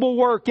invisible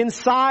work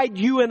inside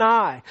you and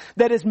I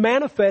that is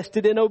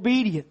manifested in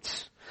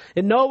obedience.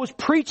 And Noah was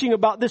preaching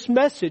about this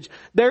message.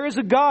 There is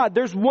a God.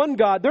 There's one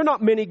God. There are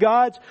not many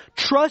gods.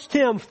 Trust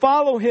Him.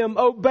 Follow Him.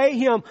 Obey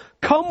Him.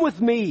 Come with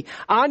me.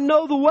 I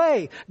know the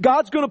way.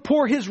 God's going to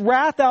pour His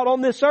wrath out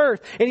on this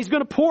earth. And He's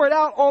going to pour it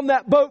out on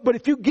that boat. But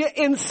if you get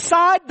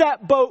inside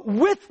that boat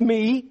with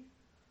me,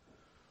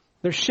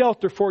 there's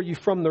shelter for you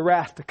from the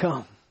wrath to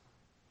come.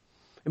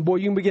 And boy,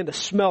 you can begin to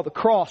smell the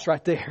cross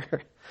right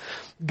there.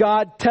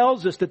 God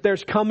tells us that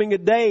there's coming a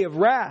day of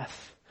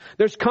wrath.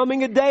 There's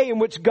coming a day in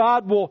which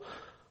God will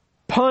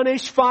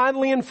punish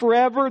finally and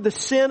forever the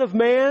sin of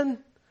man.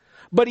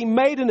 But He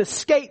made an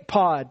escape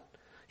pod.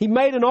 He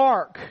made an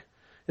ark.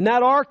 And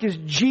that ark is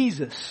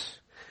Jesus.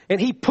 And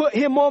He put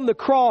Him on the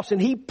cross and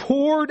He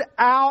poured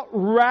out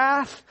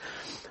wrath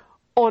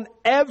on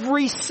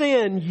every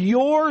sin,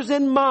 yours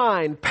and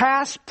mine,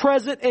 past,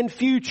 present, and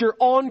future,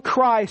 on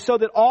Christ, so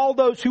that all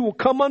those who will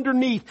come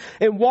underneath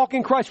and walk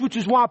in Christ, which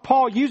is why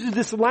Paul uses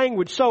this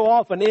language so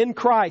often, in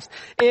Christ,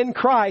 in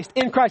Christ,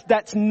 in Christ.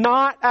 That's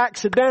not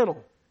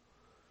accidental.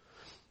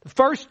 The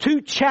first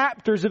 2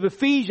 chapters of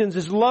Ephesians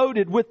is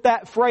loaded with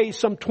that phrase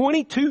some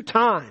 22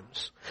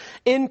 times.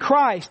 In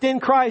Christ,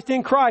 in Christ,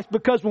 in Christ.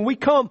 Because when we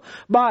come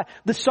by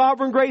the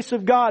sovereign grace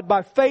of God,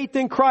 by faith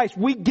in Christ,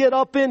 we get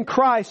up in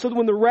Christ. So that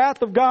when the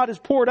wrath of God is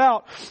poured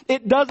out,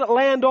 it doesn't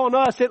land on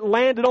us, it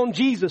landed on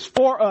Jesus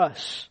for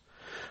us.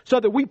 So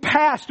that we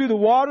pass through the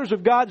waters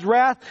of God's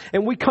wrath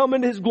and we come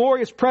into His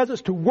glorious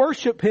presence to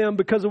worship Him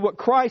because of what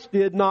Christ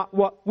did, not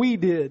what we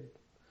did.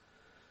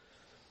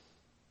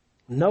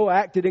 Noah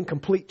acted in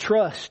complete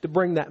trust to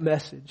bring that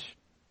message.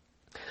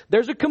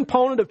 There's a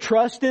component of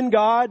trust in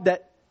God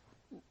that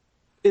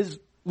is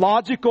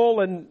logical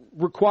and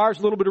requires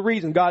a little bit of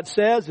reason. God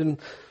says, and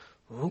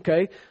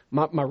okay,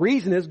 my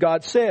reason is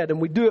God said,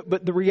 and we do it.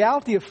 But the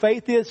reality of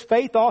faith is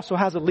faith also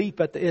has a leap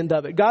at the end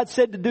of it. God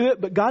said to do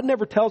it, but God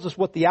never tells us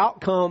what the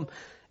outcome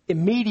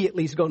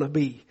immediately is going to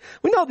be.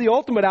 We know the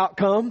ultimate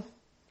outcome,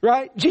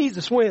 right?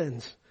 Jesus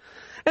wins.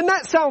 And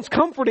that sounds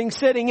comforting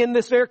sitting in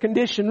this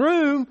air-conditioned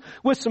room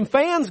with some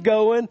fans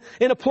going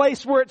in a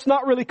place where it's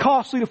not really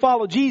costly to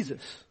follow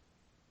Jesus.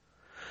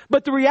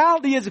 But the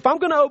reality is if I'm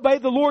going to obey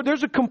the Lord,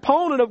 there's a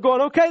component of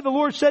going, okay, the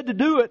Lord said to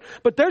do it,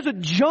 but there's a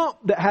jump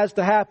that has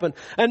to happen,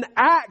 an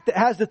act that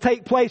has to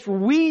take place where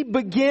we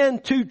begin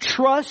to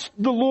trust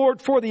the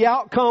Lord for the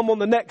outcome on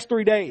the next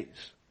 3 days.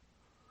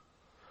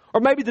 Or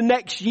maybe the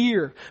next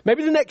year.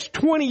 Maybe the next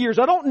 20 years.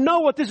 I don't know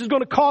what this is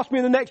going to cost me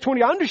in the next 20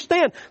 years. I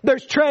understand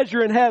there's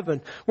treasure in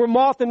heaven where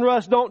moth and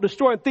rust don't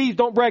destroy and thieves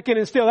don't break in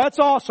and steal. That's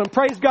awesome.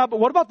 Praise God. But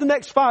what about the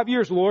next 5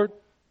 years, Lord?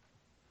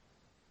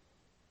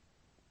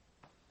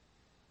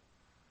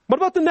 What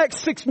about the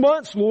next 6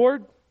 months,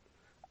 Lord?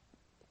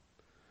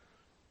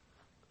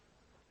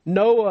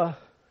 Noah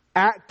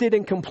acted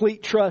in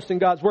complete trust in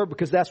God's Word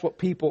because that's what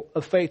people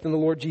of faith in the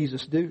Lord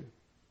Jesus do.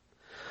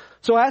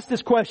 So I ask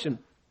this question.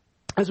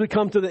 As we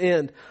come to the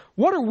end,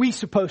 what are we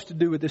supposed to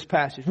do with this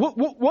passage? What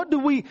are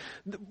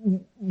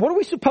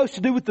we supposed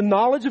to do with the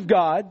knowledge of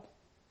God?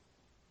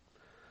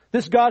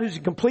 This God who's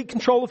in complete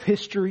control of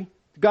history,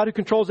 the God who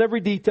controls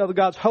every detail, the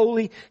God's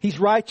holy, He's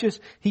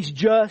righteous, He's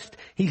just,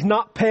 He's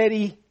not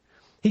petty,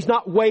 He's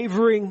not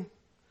wavering.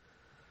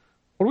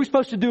 What are we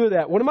supposed to do with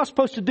that? What am I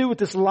supposed to do with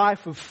this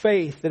life of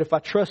faith that if I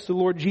trust the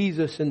Lord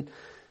Jesus and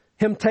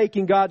Him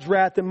taking God's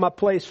wrath in my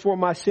place for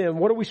my sin?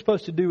 What are we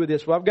supposed to do with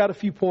this? Well, I've got a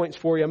few points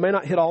for you. I may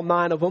not hit all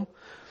 9 of them,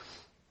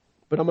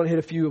 but I'm going to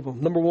hit a few of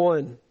them. Number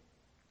 1,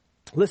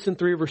 listen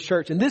to Rivers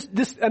Church. And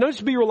this, I know, just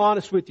to be real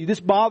honest with you, this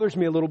bothers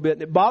me a little bit.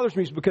 And it bothers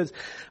me because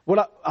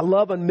what I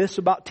love and miss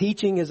about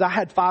teaching is I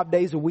had 5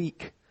 days a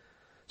week,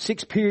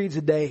 6 periods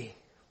a day.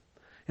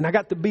 And I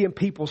got to be in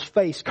people's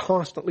face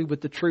constantly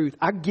with the truth.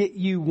 I get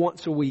you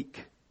once a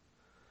week,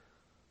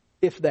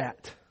 if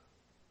that.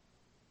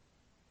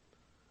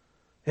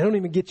 They don't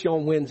even get you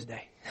on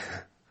Wednesday.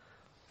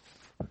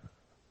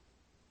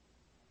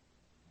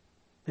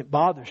 It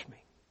bothers me.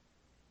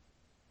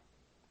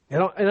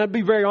 And I'd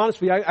be very honest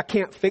with you, I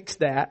can't fix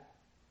that.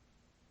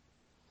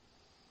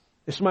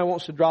 If somebody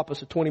wants to drop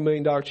us a $20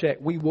 million check,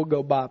 we will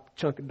go buy a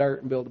chunk of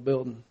dirt and build a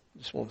building.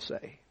 Just want to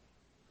say.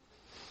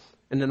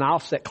 And then I'll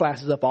set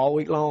classes up all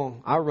week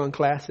long. I run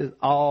classes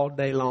all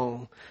day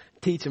long.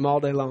 Teach them all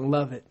day long.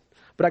 Love it.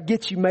 But I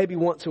get you maybe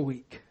once a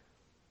week.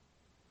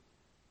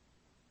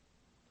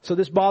 So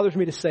this bothers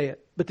me to say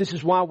it, but this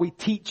is why we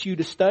teach you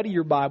to study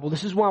your Bible.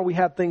 This is why we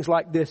have things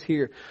like this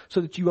here,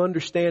 so that you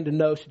understand and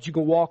know, so that you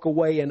can walk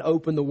away and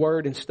open the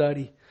Word and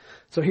study.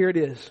 So here it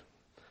is.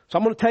 So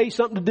I'm going to tell you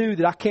something to do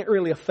that I can't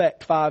really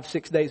affect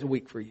 5-6 days a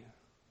week for you.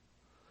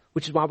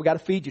 Which is why we got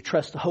to feed you.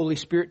 Trust the Holy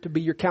Spirit to be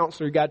your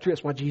counselor, your guide.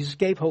 That's why Jesus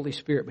gave Holy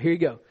Spirit. But here you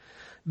go.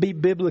 Be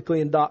biblically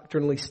and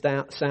doctrinally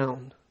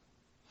sound.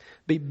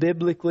 Be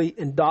biblically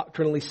and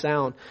doctrinally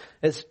sound.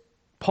 As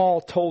Paul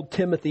told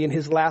Timothy in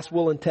his last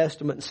will and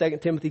testament in 2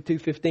 Timothy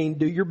 2:15,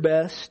 do your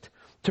best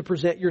to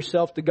present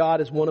yourself to God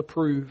as one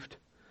approved,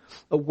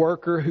 a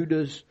worker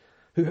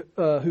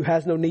who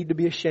has no need to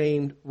be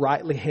ashamed,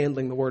 rightly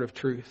handling the word of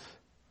truth.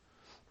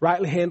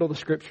 Rightly handle the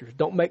Scriptures.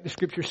 Don't make the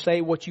Scriptures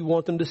say what you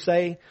want them to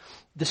say.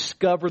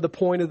 Discover the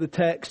point of the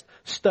text.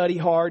 Study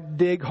hard,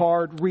 dig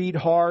hard, read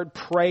hard,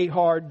 pray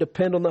hard,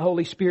 depend on the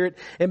Holy Spirit,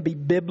 and be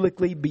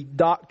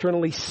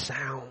doctrinally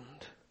sound.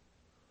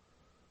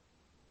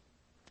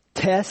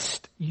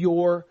 Test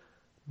your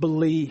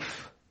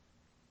belief.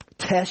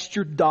 Test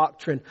your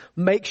doctrine.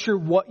 Make sure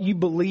what you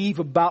believe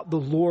about the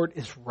Lord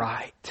is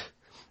right.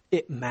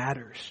 It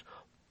matters.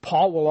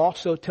 Paul will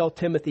also tell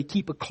Timothy,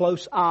 keep a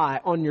close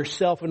eye on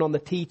yourself and on the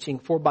teaching,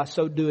 for by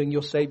so doing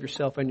you'll save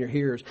yourself and your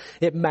hearers.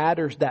 It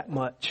matters that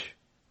much.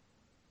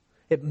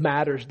 It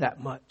matters that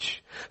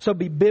much. So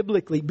be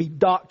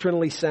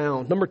doctrinally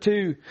sound. Number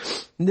 2,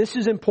 and this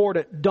is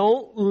important,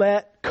 don't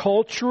let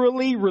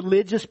culturally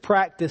religious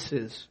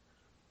practices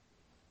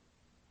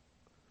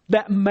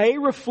that may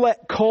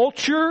reflect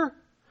culture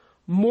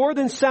more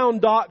than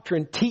sound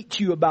doctrine teach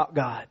you about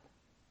God.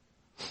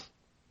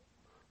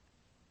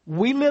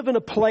 We live in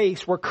a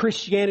place where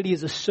Christianity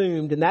is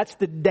assumed, and that's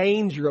the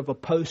danger of a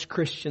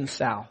post-Christian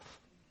South.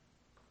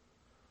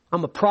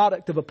 I'm a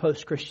product of a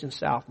post-Christian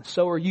South, and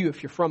so are you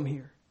if you're from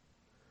here.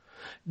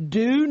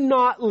 Do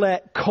not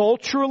let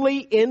culturally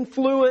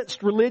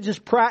influenced religious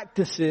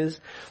practices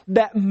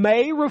that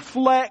may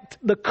reflect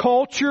the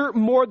culture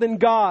more than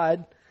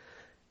God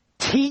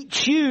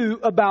teach you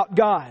about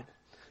God.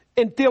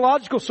 In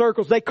theological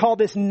circles, they call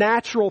this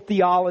natural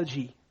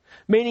theology.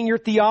 Meaning your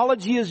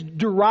theology is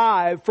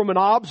derived from an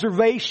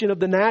observation of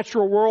the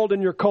natural world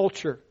and your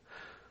culture.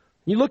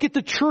 You look at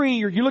the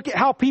tree or you look at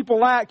how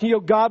people act, you go,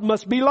 God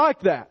must be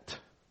like that.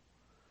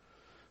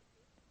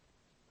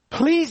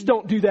 Please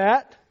don't do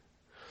that.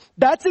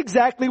 That's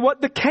exactly what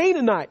the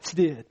Canaanites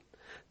did.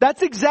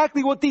 That's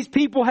exactly what these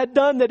people had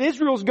done that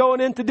Israel's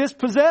going in to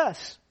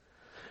dispossess.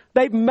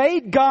 They've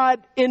made God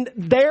in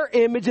their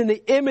image, in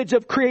the image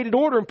of created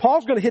order. And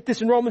Paul's going to hit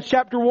this in Romans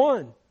chapter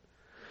 1.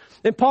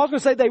 And Paul's going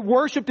to say they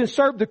worshiped and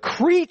served the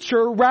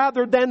creature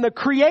rather than the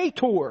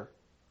creator.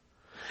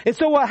 And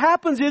so what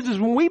happens is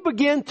when we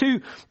begin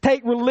to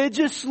take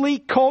religiously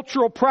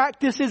cultural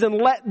practices and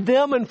let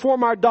them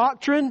inform our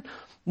doctrine,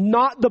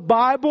 not the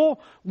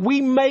Bible, we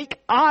make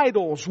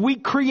idols. We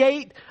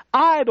create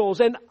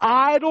idols. And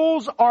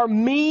idols are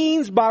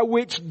means by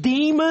which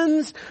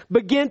demons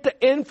begin to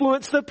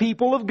influence the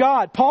people of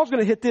God. Paul's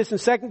going to hit this in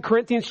 2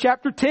 Corinthians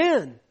chapter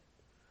 10.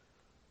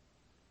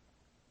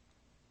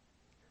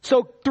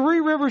 So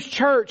Three Rivers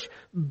Church,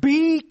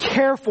 be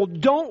careful.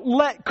 Don't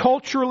let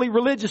culturally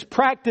religious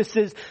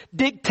practices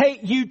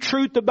dictate you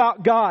truth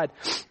about God.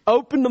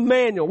 Open the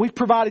manual. We've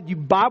provided you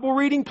Bible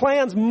reading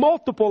plans,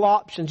 multiple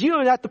options. You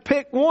don't have to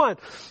pick one.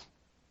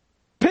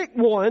 Pick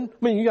one.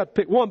 I mean, you got to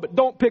pick one, but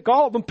don't pick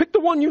all of them. Pick the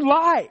one you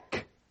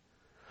like.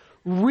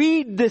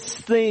 Read this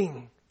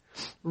thing.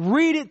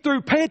 Read it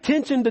through. Pay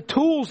attention to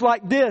tools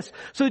like this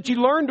so that you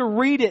learn to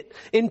read it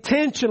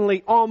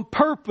intentionally, on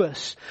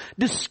purpose.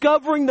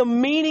 Discovering the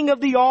meaning of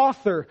the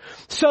author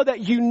so that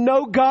you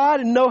know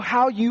God and know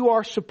how you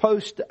are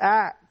supposed to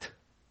act.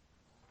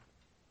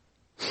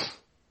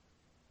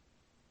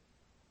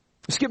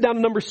 Skip down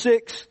to number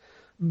 6.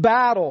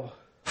 Battle,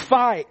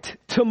 fight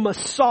to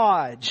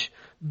massage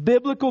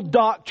biblical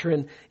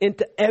doctrine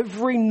into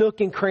every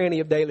nook and cranny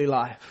of daily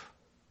life.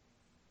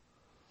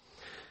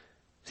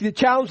 See, the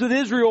challenge with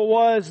Israel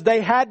was they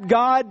had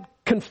God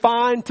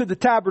confined to the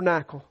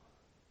tabernacle.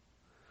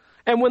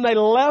 And when they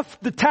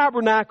left the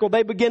tabernacle,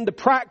 they began to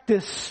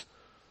practice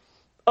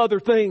other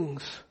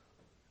things.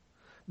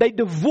 They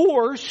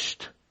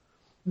divorced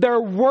their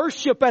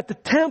worship at the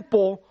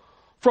temple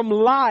from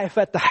life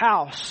at the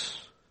house.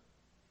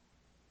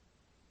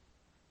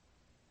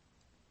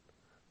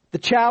 The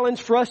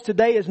challenge for us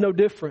today is no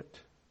different.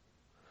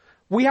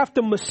 We have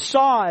to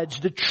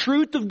massage the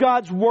truth of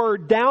God's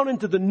Word down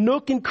into the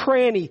nooks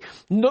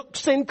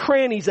and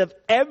crannies of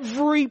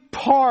every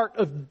part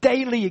of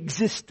daily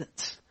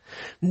existence.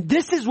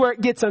 This is where it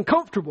gets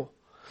uncomfortable.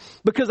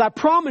 Because I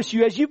promise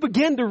you, as you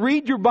begin to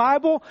read your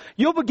Bible,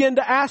 you'll begin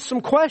to ask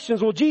some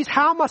questions. Well, geez,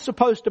 how am I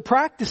supposed to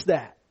practice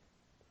that?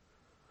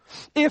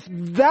 If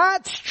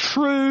that's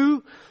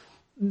true,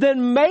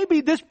 then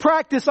maybe this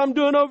practice I'm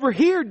doing over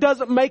here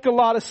doesn't make a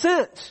lot of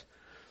sense.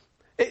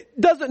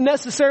 It doesn't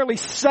necessarily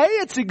say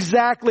it's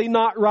exactly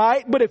not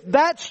right, but if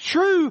that's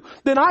true,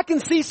 then I can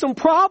see some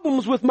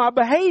problems with my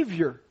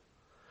behavior.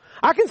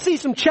 I can see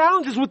some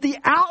challenges with the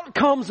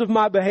outcomes of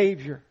my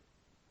behavior.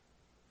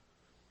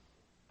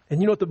 And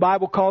you know what the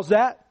Bible calls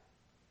that?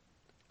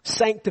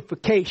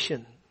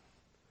 Sanctification.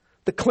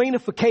 The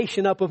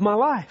cleanification up of my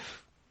life.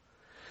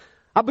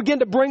 I begin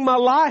to bring my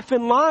life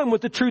in line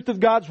with the truth of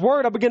God's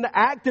Word. I begin to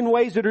act in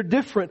ways that are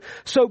different.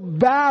 So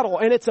battle,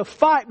 and it's a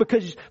fight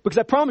because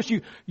I promise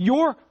you,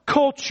 your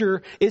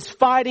culture is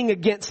fighting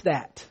against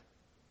that.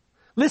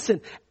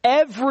 Listen,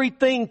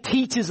 everything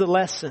teaches a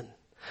lesson.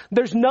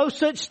 There's no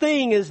such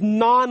thing as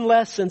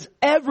non-lessons.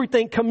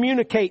 Everything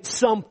communicates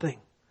something.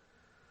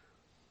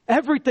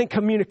 Everything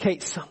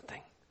communicates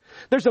something.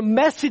 There's a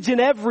message in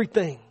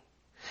everything.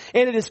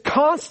 And it is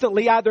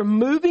constantly either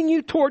moving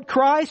you toward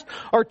Christ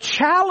or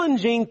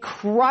challenging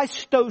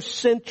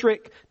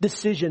Christocentric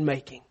decision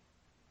making.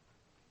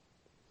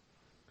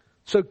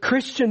 So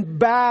Christian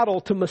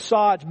battle to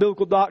massage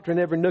biblical doctrine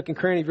in every nook and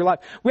cranny of your life.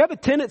 We have a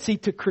tendency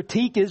to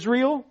critique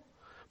Israel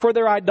for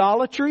their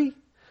idolatry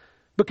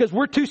because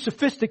we're too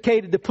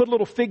sophisticated to put a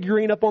little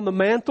figurine up on the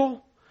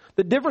mantle.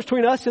 The difference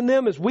between us and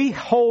them is we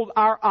hold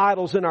our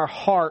idols in our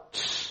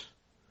hearts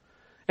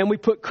and we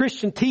put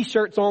Christian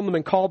t-shirts on them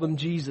and call them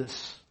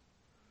Jesus.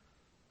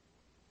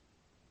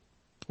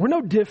 We're no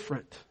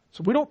different.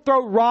 So we don't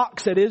throw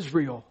rocks at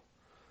Israel.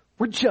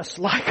 We're just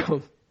like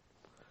them.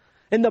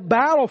 And the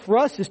battle for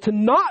us is to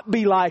not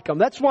be like them.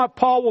 That's why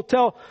Paul will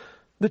tell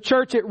the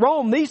church at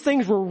Rome, these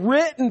things were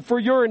written for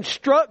your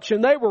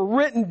instruction. They were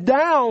written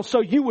down so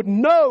you would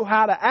know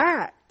how to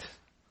act.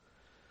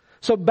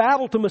 So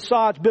battle to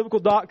massage biblical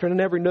doctrine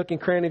in every nook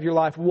and cranny of your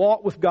life.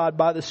 Walk with God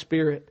by the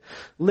Spirit,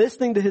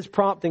 listening to His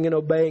prompting and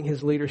obeying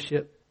His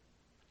leadership.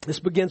 This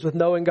begins with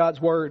knowing God's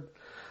Word.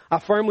 I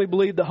firmly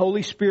believe the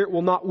Holy Spirit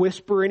will not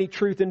whisper any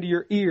truth into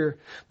your ear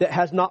that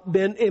has not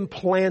been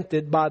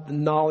implanted by the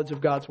knowledge of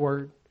God's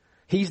Word.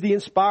 He's the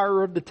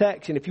inspirer of the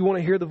text. And if you want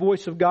to hear the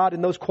voice of God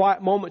in those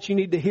quiet moments, you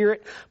need to hear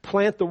it.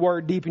 Plant the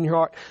Word deep in your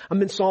heart.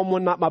 I'm in Psalm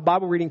 119. My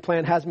Bible reading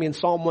plan has me in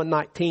Psalm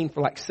 119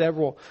 for like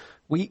several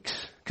weeks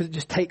because it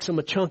just takes them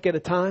a chunk at a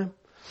time,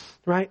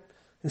 right?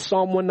 In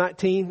Psalm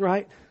 119,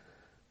 right?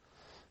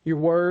 Your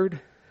Word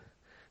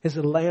is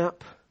a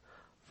lamp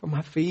for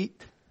my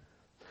feet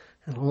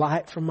and a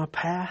light for my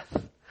path.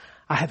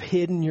 I have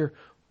hidden your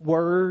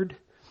Word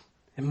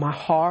in my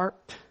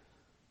heart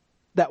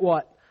that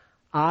what?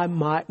 I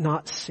might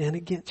not sin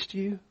against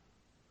you.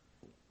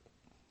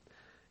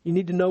 You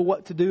need to know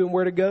what to do and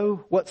where to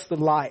go. What's the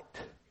light?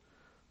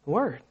 The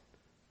Word.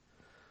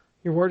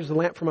 Your Word is a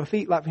lamp for my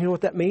feet. Like, you know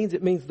what that means?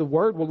 It means the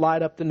Word will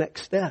light up the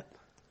next step.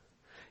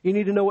 You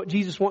need to know what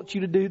Jesus wants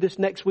you to do this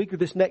next week or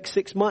this next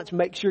 6 months.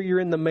 Make sure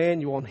you're in the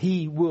manual and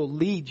He will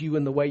lead you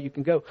in the way you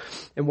can go.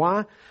 And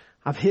why?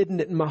 I've hidden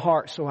it in my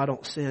heart so I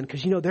don't sin.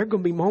 Because there are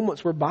going to be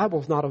moments where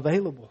Bible's not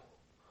available.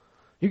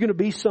 You're going to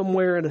be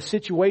somewhere in a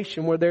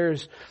situation where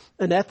there's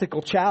an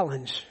ethical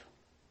challenge.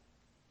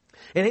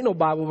 And ain't no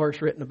Bible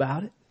verse written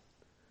about it.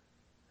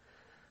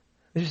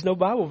 There's just no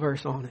Bible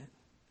verse on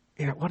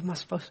it. What am I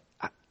supposed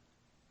to...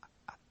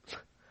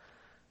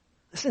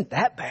 This isn't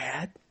that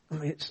bad. I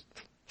mean, it's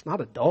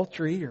not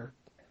adultery or...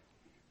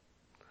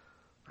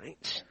 I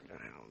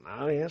don't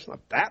know. It's not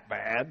that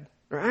bad,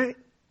 right?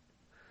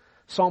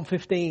 Psalm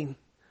 15.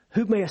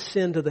 Who may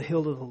ascend to the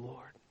hill of the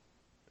Lord?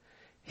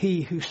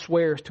 He who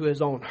swears to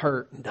his own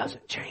hurt and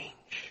doesn't change.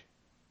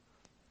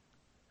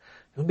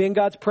 And be in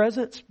God's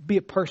presence, be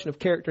a person of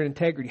character and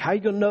integrity. How are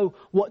you going to know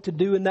what to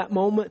do in that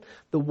moment?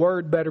 The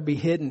Word better be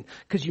hidden.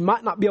 Because you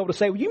might not be able to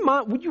say, would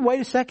you wait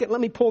a second, let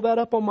me pull that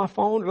up on my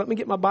phone, or let me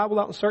get my Bible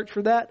out and search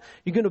for that.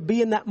 You're going to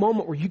be in that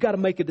moment where you got to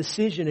make a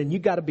decision and you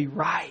got to be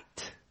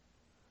right.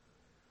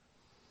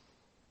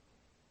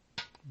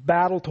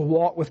 Battle to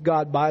walk with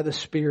God by the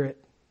Spirit.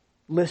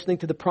 Listening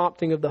to the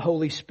prompting of the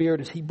Holy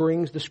Spirit as He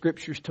brings the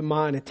Scriptures to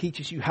mind and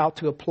teaches you how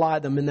to apply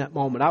them in that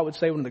moment. I would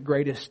say one of the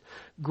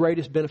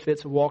greatest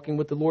benefits of walking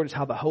with the Lord is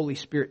how the Holy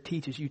Spirit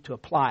teaches you to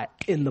apply it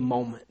in the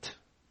moment.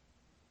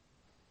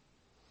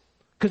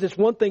 Because it's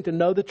one thing to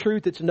know the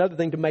truth, it's another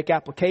thing to make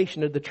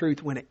application of the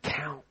truth when it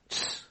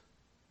counts.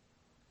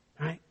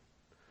 Right?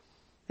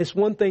 It's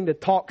one thing to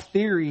talk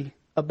theory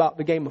about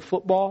the game of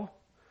football.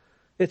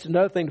 It's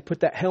another thing to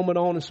put that helmet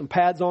on and some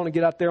pads on and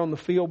get out there on the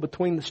field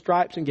between the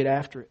stripes and get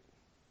after it.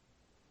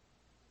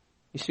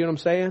 You see what I'm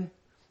saying?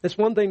 It's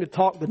one thing to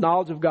talk the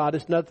knowledge of God.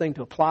 It's another thing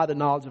to apply the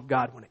knowledge of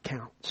God when it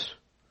counts.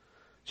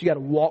 So you got to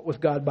walk with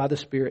God by the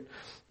Spirit.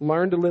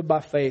 Learn to live by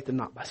faith and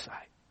not by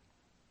sight.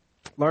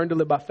 Learn to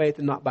live by faith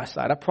and not by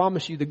sight. I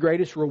promise you the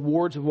greatest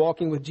rewards of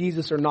walking with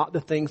Jesus are not the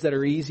things that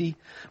are easy,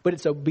 but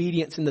it's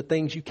obedience in the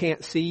things you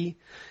can't see.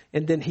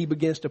 And then He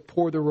begins to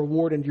pour the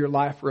reward into your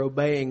life for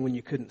obeying when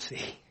you couldn't see.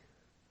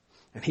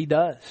 And He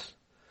does.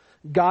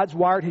 God's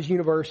wired His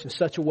universe in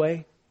such a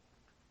way.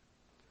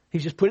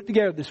 He's just put it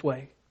together this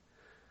way,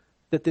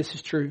 that this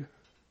is true.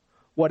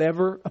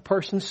 Whatever a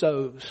person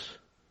sows,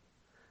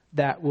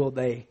 that will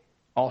they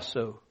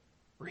also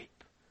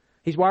reap.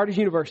 He's wired His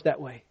universe that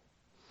way.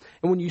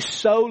 And when you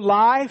sow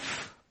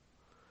life,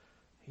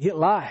 you get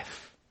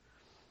life.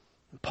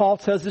 And Paul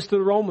tells this to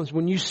the Romans.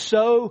 When you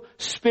sow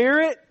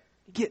Spirit,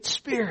 you get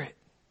Spirit.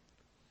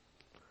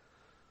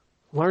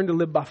 Learn to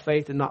live by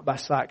faith and not by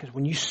sight. Because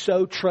when you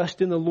sow trust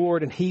in the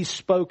Lord and He's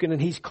spoken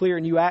and He's clear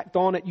and you act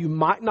on it, you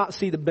might not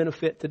see the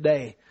benefit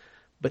today,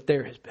 but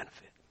there is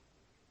benefit.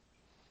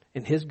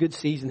 In His good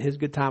season, His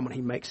good time when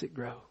He makes it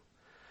grow.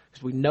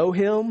 Because we know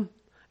Him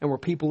and we're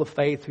people of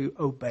faith who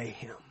obey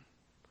Him.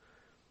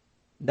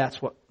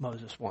 That's what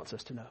Moses wants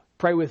us to know.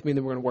 Pray with me and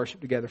then we're going to worship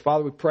together.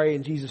 Father, we pray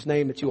in Jesus'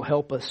 name that You'll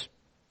help us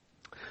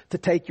to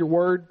take Your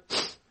Word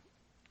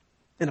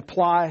and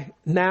apply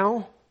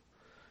now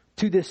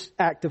to this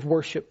act of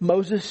worship.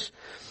 Moses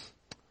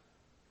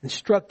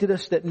instructed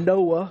us that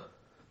Noah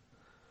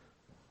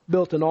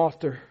built an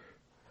altar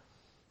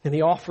and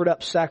he offered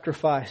up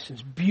sacrifice.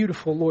 It's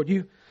beautiful,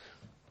 Lord.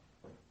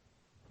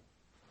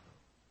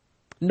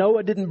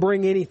 Noah didn't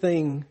bring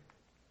anything.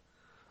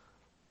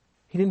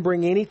 He didn't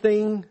bring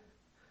anything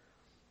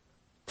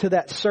to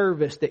that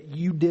service that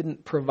you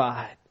didn't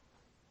provide.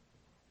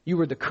 You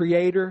were the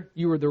creator.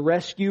 You were the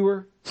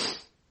rescuer.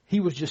 He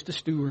was just a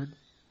steward.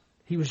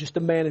 He was just a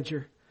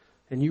manager.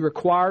 And you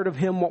required of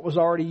him what was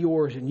already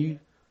yours, and you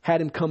had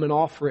him come and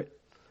offer it.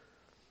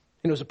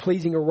 And it was a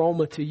pleasing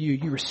aroma to you.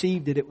 You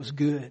received it. It was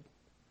good.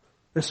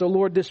 And so,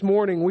 Lord, this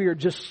morning we are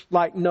just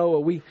like Noah.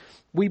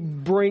 We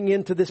bring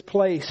into this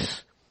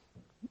place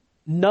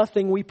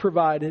nothing we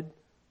provided,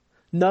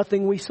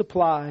 nothing we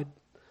supplied.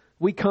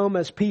 We come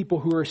as people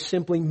who are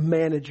simply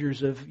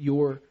managers of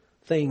your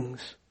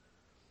things,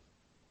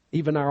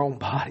 even our own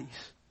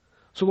bodies.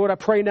 So, Lord, I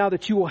pray now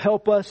that you will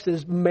help us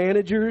as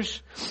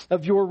managers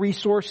of your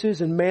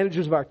resources and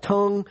managers of our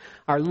tongue,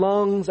 our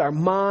lungs, our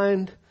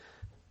mind,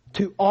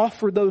 to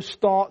offer those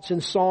thoughts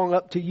and song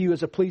up to you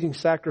as a pleasing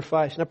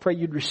sacrifice. And I pray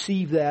you'd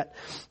receive that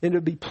and it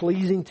would be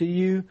pleasing to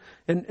you.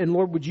 And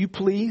Lord, would you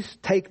please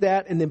take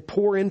that and then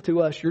pour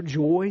into us your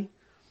joy?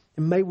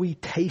 And may we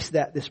taste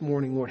that this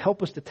morning, Lord.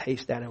 Help us to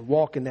taste that and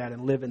walk in that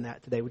and live in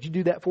that today. Would you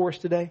do that for us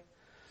today?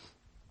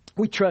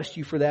 We trust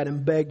you for that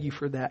and beg you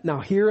for that. Now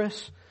hear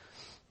us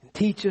and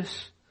teach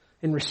us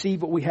and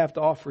receive what we have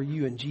to offer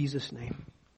you in Jesus' name.